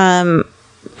 And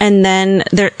then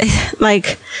there,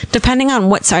 like, depending on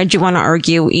what side you want to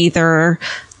argue, either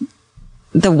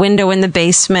the window in the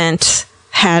basement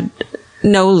had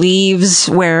no leaves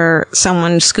where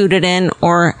someone scooted in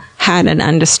or had an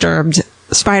undisturbed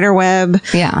spider web.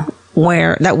 Yeah.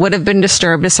 Where that would have been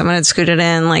disturbed if someone had scooted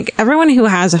in. Like, everyone who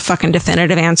has a fucking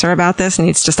definitive answer about this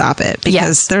needs to stop it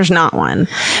because there's not one.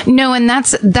 No, and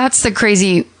that's the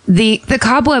crazy, the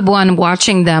Cobweb one,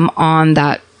 watching them on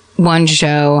that one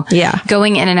show,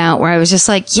 going in and out, where I was just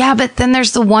like, yeah, but then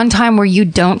there's the one time where you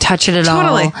don't touch it at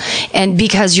all, and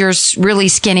because you're really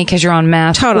skinny because you're on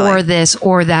meth, or this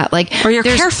or that, like, or you're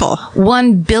careful.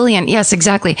 1 billion, yes,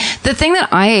 exactly. The thing that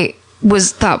I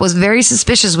thought was very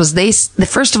suspicious was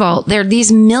first of all, they're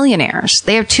these millionaires.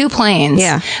 They have 2 planes,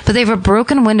 but they have a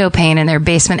broken window pane in their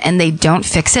basement and they don't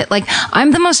fix it. Like, I'm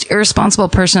the most irresponsible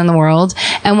person in the world.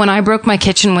 And when I broke my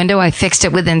kitchen window, I fixed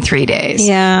it within 3 days.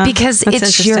 Yeah. Because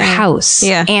it's your house.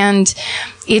 Yeah. And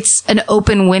it's an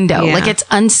open window. Yeah. Like, it's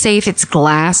unsafe. It's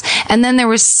glass. And then there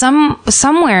was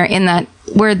somewhere in that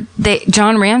where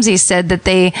John Ramsey said that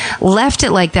they left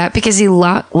it like that because he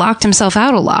locked himself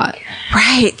out a lot.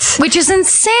 Right. Which is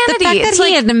insanity. The fact that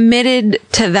he had admitted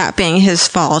to that being his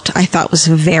fault, I thought was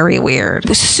very weird. It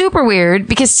was super weird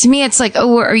because to me, it's like,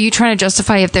 oh, are you trying to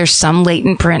justify if there's some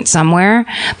latent print somewhere?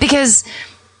 Because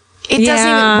it doesn't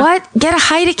even, get a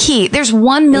hide a key. There's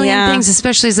 1 million things,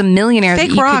 especially as a millionaire,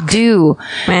 Fake that you rock. could do.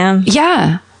 Man.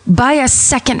 Yeah. Buy a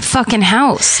second fucking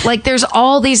house. Like, there's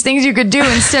all these things you could do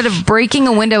instead of breaking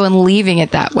a window and leaving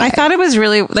it that way. I thought it was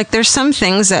really, like, there's some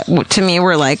things that to me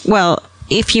were like, well,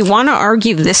 if you want to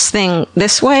argue this thing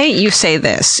this way, you say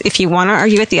this. If you want to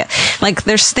argue it like,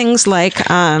 there's things like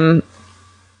the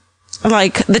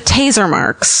taser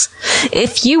marks.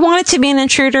 If you want it to be an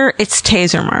intruder, it's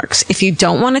taser marks. If you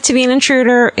don't want it to be an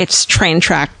intruder, it's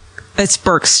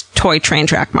Burke's toy train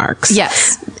track marks.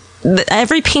 Yes.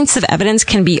 Every piece of evidence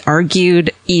can be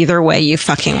argued either way you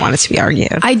fucking want it to be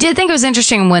argued. I did think it was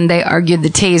interesting when they argued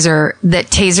that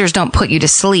tasers don't put you to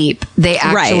sleep. They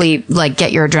actually like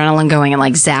get your adrenaline going and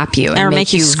like zap you and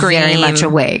make you scream. Very much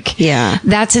awake. Yeah.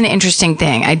 That's an interesting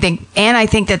thing. I think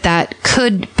that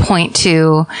could point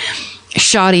to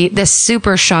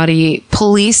super shoddy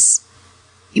police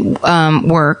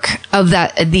work of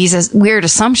these weird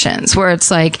assumptions where it's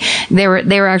like they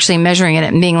were actually measuring it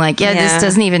and being like, this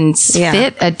doesn't even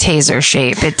fit a taser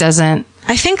shape. It doesn't.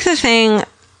 I think the thing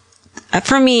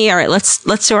for me, all right,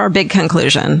 let's do our big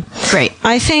conclusion. Great.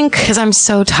 I think, because I'm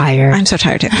so tired. I'm so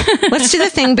tired too. Let's do the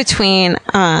thing between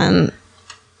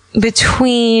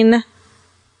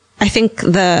I think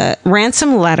the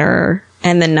ransom letter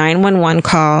and the 911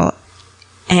 call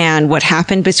and what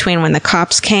happened between when the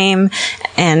cops came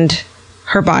and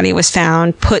her body was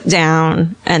found, put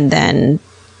down, and then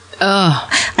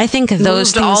I think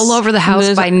those things all over the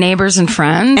house by neighbors and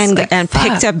friends and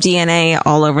picked up DNA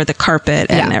all over the carpet.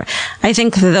 And I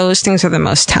think those things are the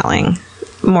most telling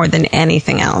more than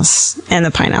anything else, and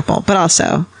the pineapple, but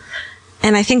also,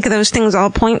 and I think those things all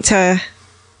point to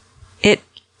it.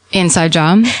 Inside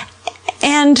job.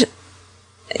 And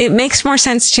it makes more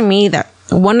sense to me that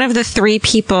one of the three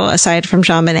people aside from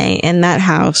JonBenét in that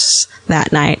house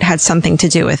that night had something to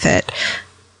do with it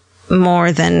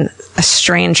more than a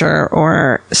stranger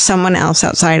or someone else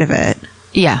outside of it.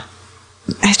 Yeah.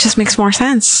 It just makes more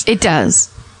sense. It does.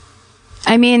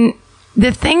 I mean,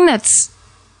 the thing that's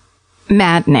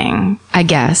maddening, I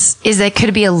guess, is that it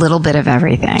could be a little bit of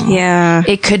everything. Yeah.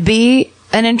 It could be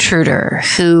an intruder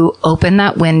who opened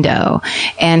that window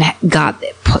and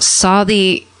saw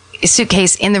the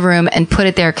suitcase in the room and put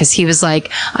it there because he was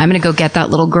like, I'm going to go get that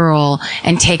little girl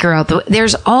and take her out.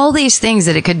 There's all these things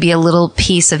that it could be a little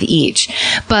piece of each.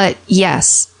 But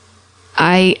yes,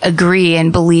 I agree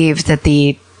and believe that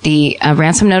the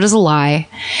ransom note is a lie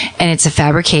and it's a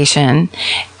fabrication.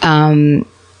 And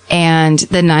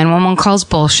the 911 call's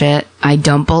bullshit. I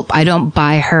don't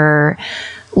buy her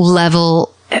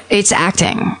level. It's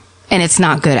acting and it's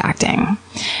not good acting.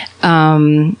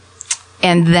 And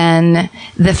then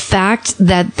the fact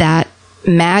that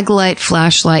Maglite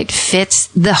flashlight fits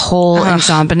the hole in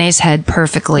JonBenét's head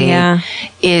perfectly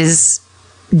is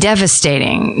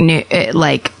devastating,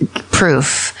 like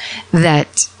proof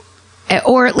that,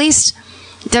 or at least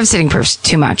devastating proof's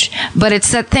too much, but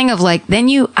it's that thing of like,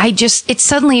 it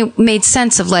suddenly made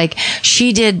sense of like,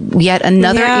 she did yet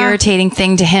another irritating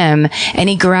thing to him and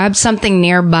he grabbed something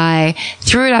nearby,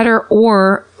 threw it at her,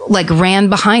 or like ran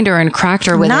behind her and cracked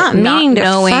her with not it,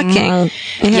 knowing.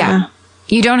 Yeah.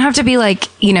 You don't have to be like,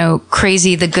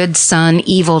 crazy, the good son,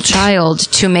 evil child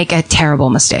to make a terrible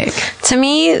mistake. To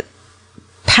me,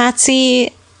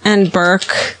 Patsy and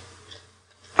Burke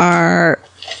are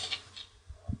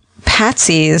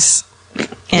Patsy's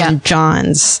and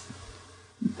John's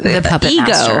the puppet ego.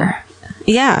 Master.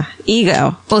 Yeah,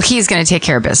 ego. Well, he's going to take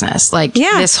care of business. Like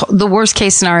the worst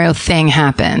case scenario thing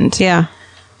happened. Yeah.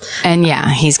 And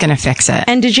he's going to fix it.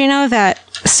 And did you know that?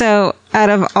 So out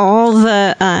of all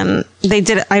the,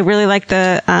 I really like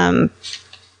the,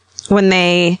 when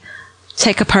they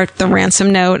take apart the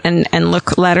ransom note and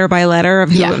look letter by letter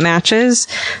of who it matches.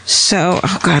 So,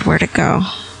 oh God, where'd it go?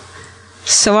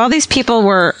 So all these people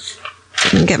were, I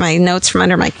can get my notes from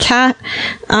under my cat.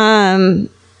 Oh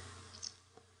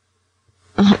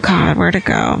God, where'd it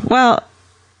go? Well,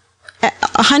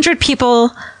 100 people,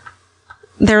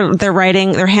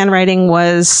 their handwriting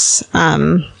was,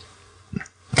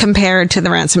 compared to the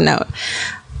ransom note.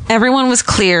 Everyone was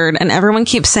cleared and everyone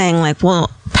keeps saying like,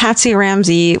 well, Patsy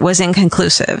Ramsey was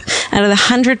inconclusive. Out of the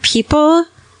 100 people,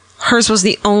 hers was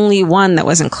the only one that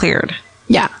wasn't cleared.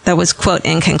 Yeah. That was, quote,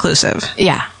 inconclusive.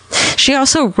 Yeah. She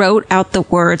also wrote out the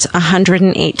words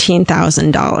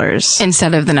 $118,000.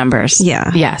 Instead of the numbers.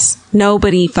 Yeah. Yes.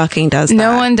 Nobody fucking does that.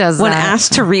 No one does When that. When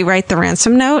asked to rewrite the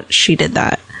ransom note, she did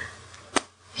that.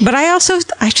 But I have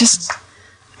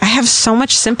so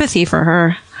much sympathy for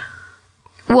her.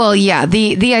 Well, yeah,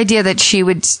 the idea that she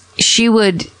would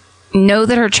know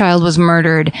that her child was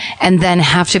murdered and then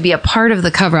have to be a part of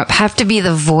the cover-up, have to be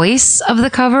the voice of the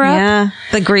cover-up. Yeah,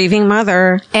 the grieving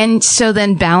mother. And so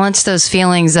then balance those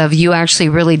feelings of you actually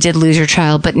really did lose your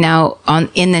child, but now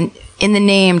in the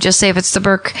name, just say if it's the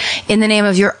Burke, in the name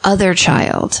of your other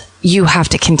child, you have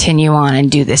to continue on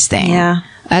and do this thing. Yeah.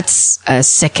 That's a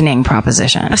sickening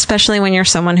proposition. Especially when you're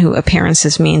someone who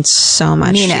appearances mean so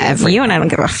much. Mean everything. You and I don't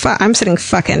give a fuck. I'm sitting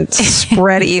fucking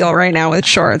spread eagle right now with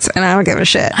shorts and I don't give a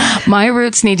shit. My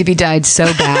roots need to be dyed so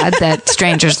bad that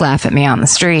strangers laugh at me on the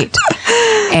street.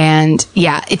 And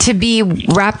to be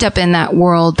wrapped up in that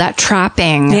world, that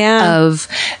trapping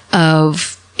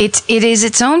of it is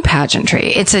its own pageantry.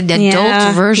 It's an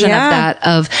adult version of that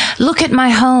of, look at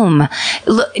my home.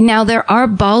 Look, now there are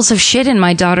balls of shit in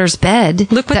my daughter's bed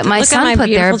that my son put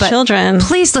there, but children.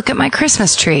 Please look at my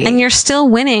Christmas tree. And you're still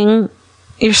winning.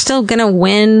 You're still going to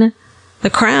win the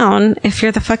crown if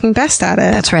you're the fucking best at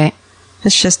it. That's right.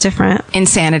 It's just different.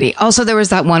 Insanity. Also, there was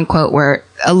that one quote where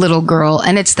a little girl,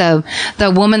 and it's the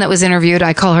woman that was interviewed,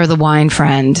 I call her the wine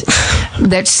friend,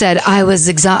 that said, I was,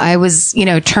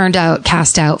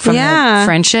 cast out from the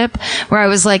friendship, where I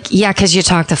was like, yeah, because you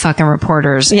talked to fucking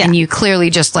reporters and you clearly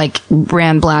just like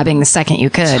ran blabbing the second you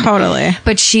could. Totally.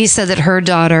 But she said that her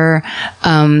daughter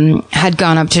had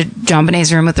gone up to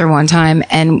JonBenét's room with her one time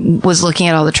and was looking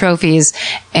at all the trophies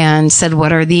and said,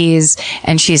 what are these?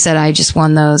 And she said, I just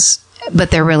won those,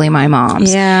 but they're really my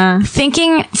mom's. Yeah.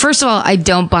 Thinking, first of all, I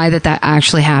don't buy that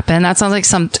actually happened. That sounds like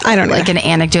I don't know. Like an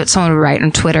anecdote someone would write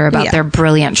on Twitter about their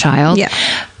brilliant child. Yeah.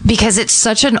 Because it's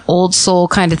such an old soul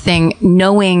kind of thing,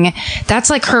 knowing that's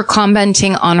like her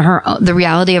commenting on the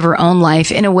reality of her own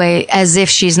life in a way as if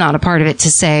she's not a part of it,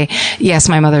 to say, yes,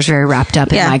 my mother's very wrapped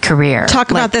up in my career. Talk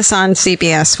about this on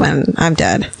CBS when I'm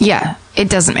dead. Yeah.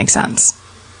 It doesn't make sense.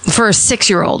 For a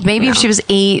 6-year-old. Maybe if she was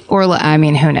 8 or,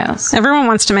 who knows? Everyone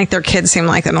wants to make their kids seem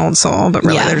like an old soul, but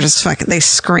really they're just fucking, they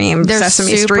scream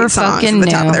Sesame Street songs at the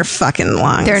top of their fucking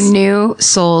lungs. They're new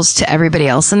souls to everybody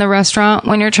else in the restaurant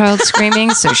when your child's screaming,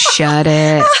 so shut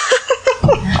it.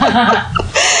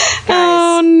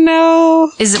 Oh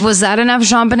no. Was that enough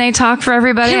JonBenét talk for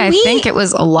everybody? I think it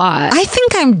was a lot. I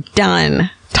think I'm done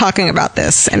talking about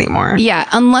this anymore. Yeah,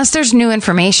 unless there's new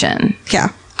information. Yeah.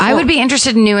 I would be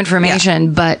interested in new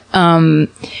information, but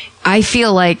I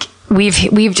feel like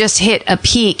we've just hit a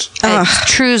peak, a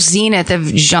true zenith of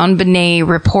JonBenét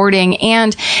reporting,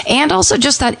 and also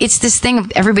just that it's this thing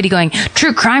of everybody going,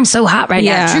 true crime so hot right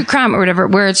now, true crime or whatever,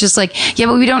 where it's just like, yeah,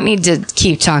 but we don't need to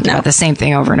keep talking about the same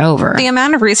thing over and over. The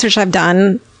amount of research I've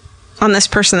done on this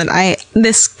person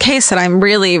this case that I'm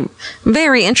really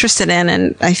very interested in,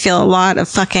 and I feel a lot of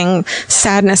fucking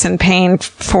sadness and pain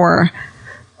for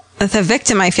the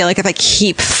victim. I feel like if I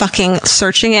keep fucking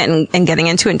searching it and getting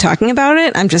into it and talking about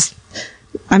it,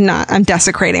 I'm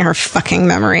desecrating her fucking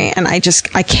memory. And I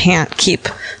can't keep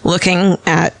looking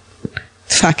at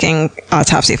fucking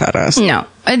autopsy photos. No.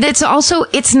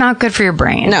 It's not good for your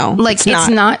brain. No. Like,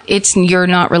 you're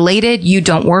not related. You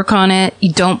don't work on it.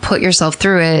 You don't put yourself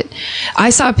through it.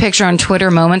 I saw a picture on Twitter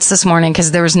Moments this morning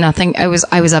because there was nothing. I was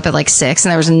up at like 6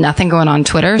 and there was nothing going on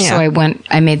Twitter. Yeah. So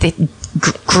I made the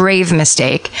grave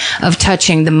mistake of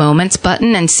touching the Moments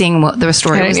button and seeing what the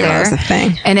story was there. Was a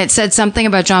thing. And it said something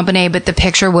about JonBenét, but the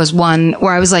picture was one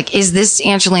where I was like, is this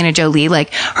Angelina Jolie?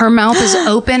 Like, her mouth is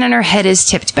open and her head is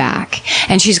tipped back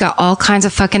and she's got all kinds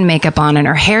of fucking makeup on and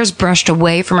her hair's brushed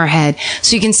away from her head.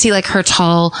 So you can see like her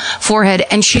tall forehead,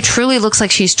 and she truly looks like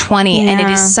she's 20. And it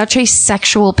is such a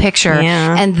sexual picture.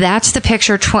 Yeah. And that's the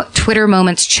picture Twitter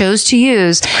Moments chose to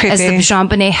use as the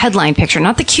JonBenét headline picture,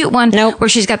 not the cute one where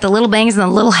she's got the little bangs and the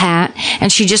little hat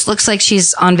and she just looks like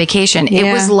she's on vacation. Yeah.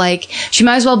 It was like she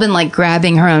might as well have been like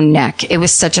grabbing her own neck. It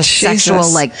was such a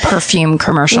sexual like perfume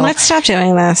commercial. Let's stop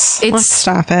doing this. Let's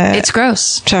stop it. It's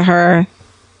gross to her.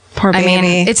 Poor baby. I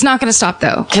mean, it's not going to stop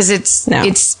though, because it's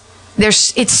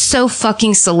so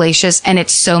fucking salacious and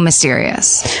it's so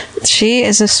mysterious. She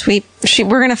is we're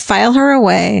going to file her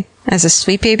away as a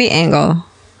sweet baby Angel,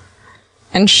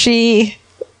 and she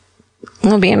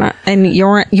will be in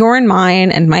your and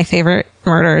mine and my favorite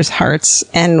murderers' hearts,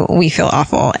 and we feel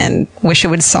awful and wish it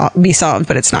would be solved,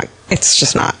 but it's not. It's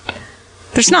just not.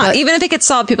 There's not. But even if it gets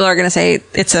solved, people are going to say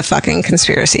it's a fucking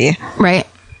conspiracy. Right.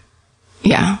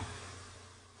 Yeah.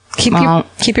 Keep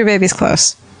your babies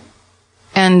close.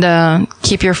 And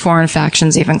keep your foreign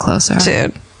factions even closer.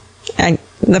 Dude. And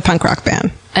the punk rock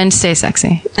band. And stay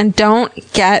sexy. And don't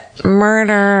get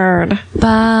murdered.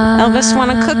 Bye. Elvis,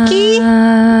 want a cookie?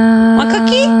 Want a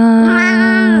cookie?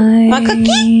 Want a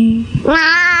cookie?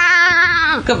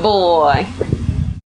 Good boy.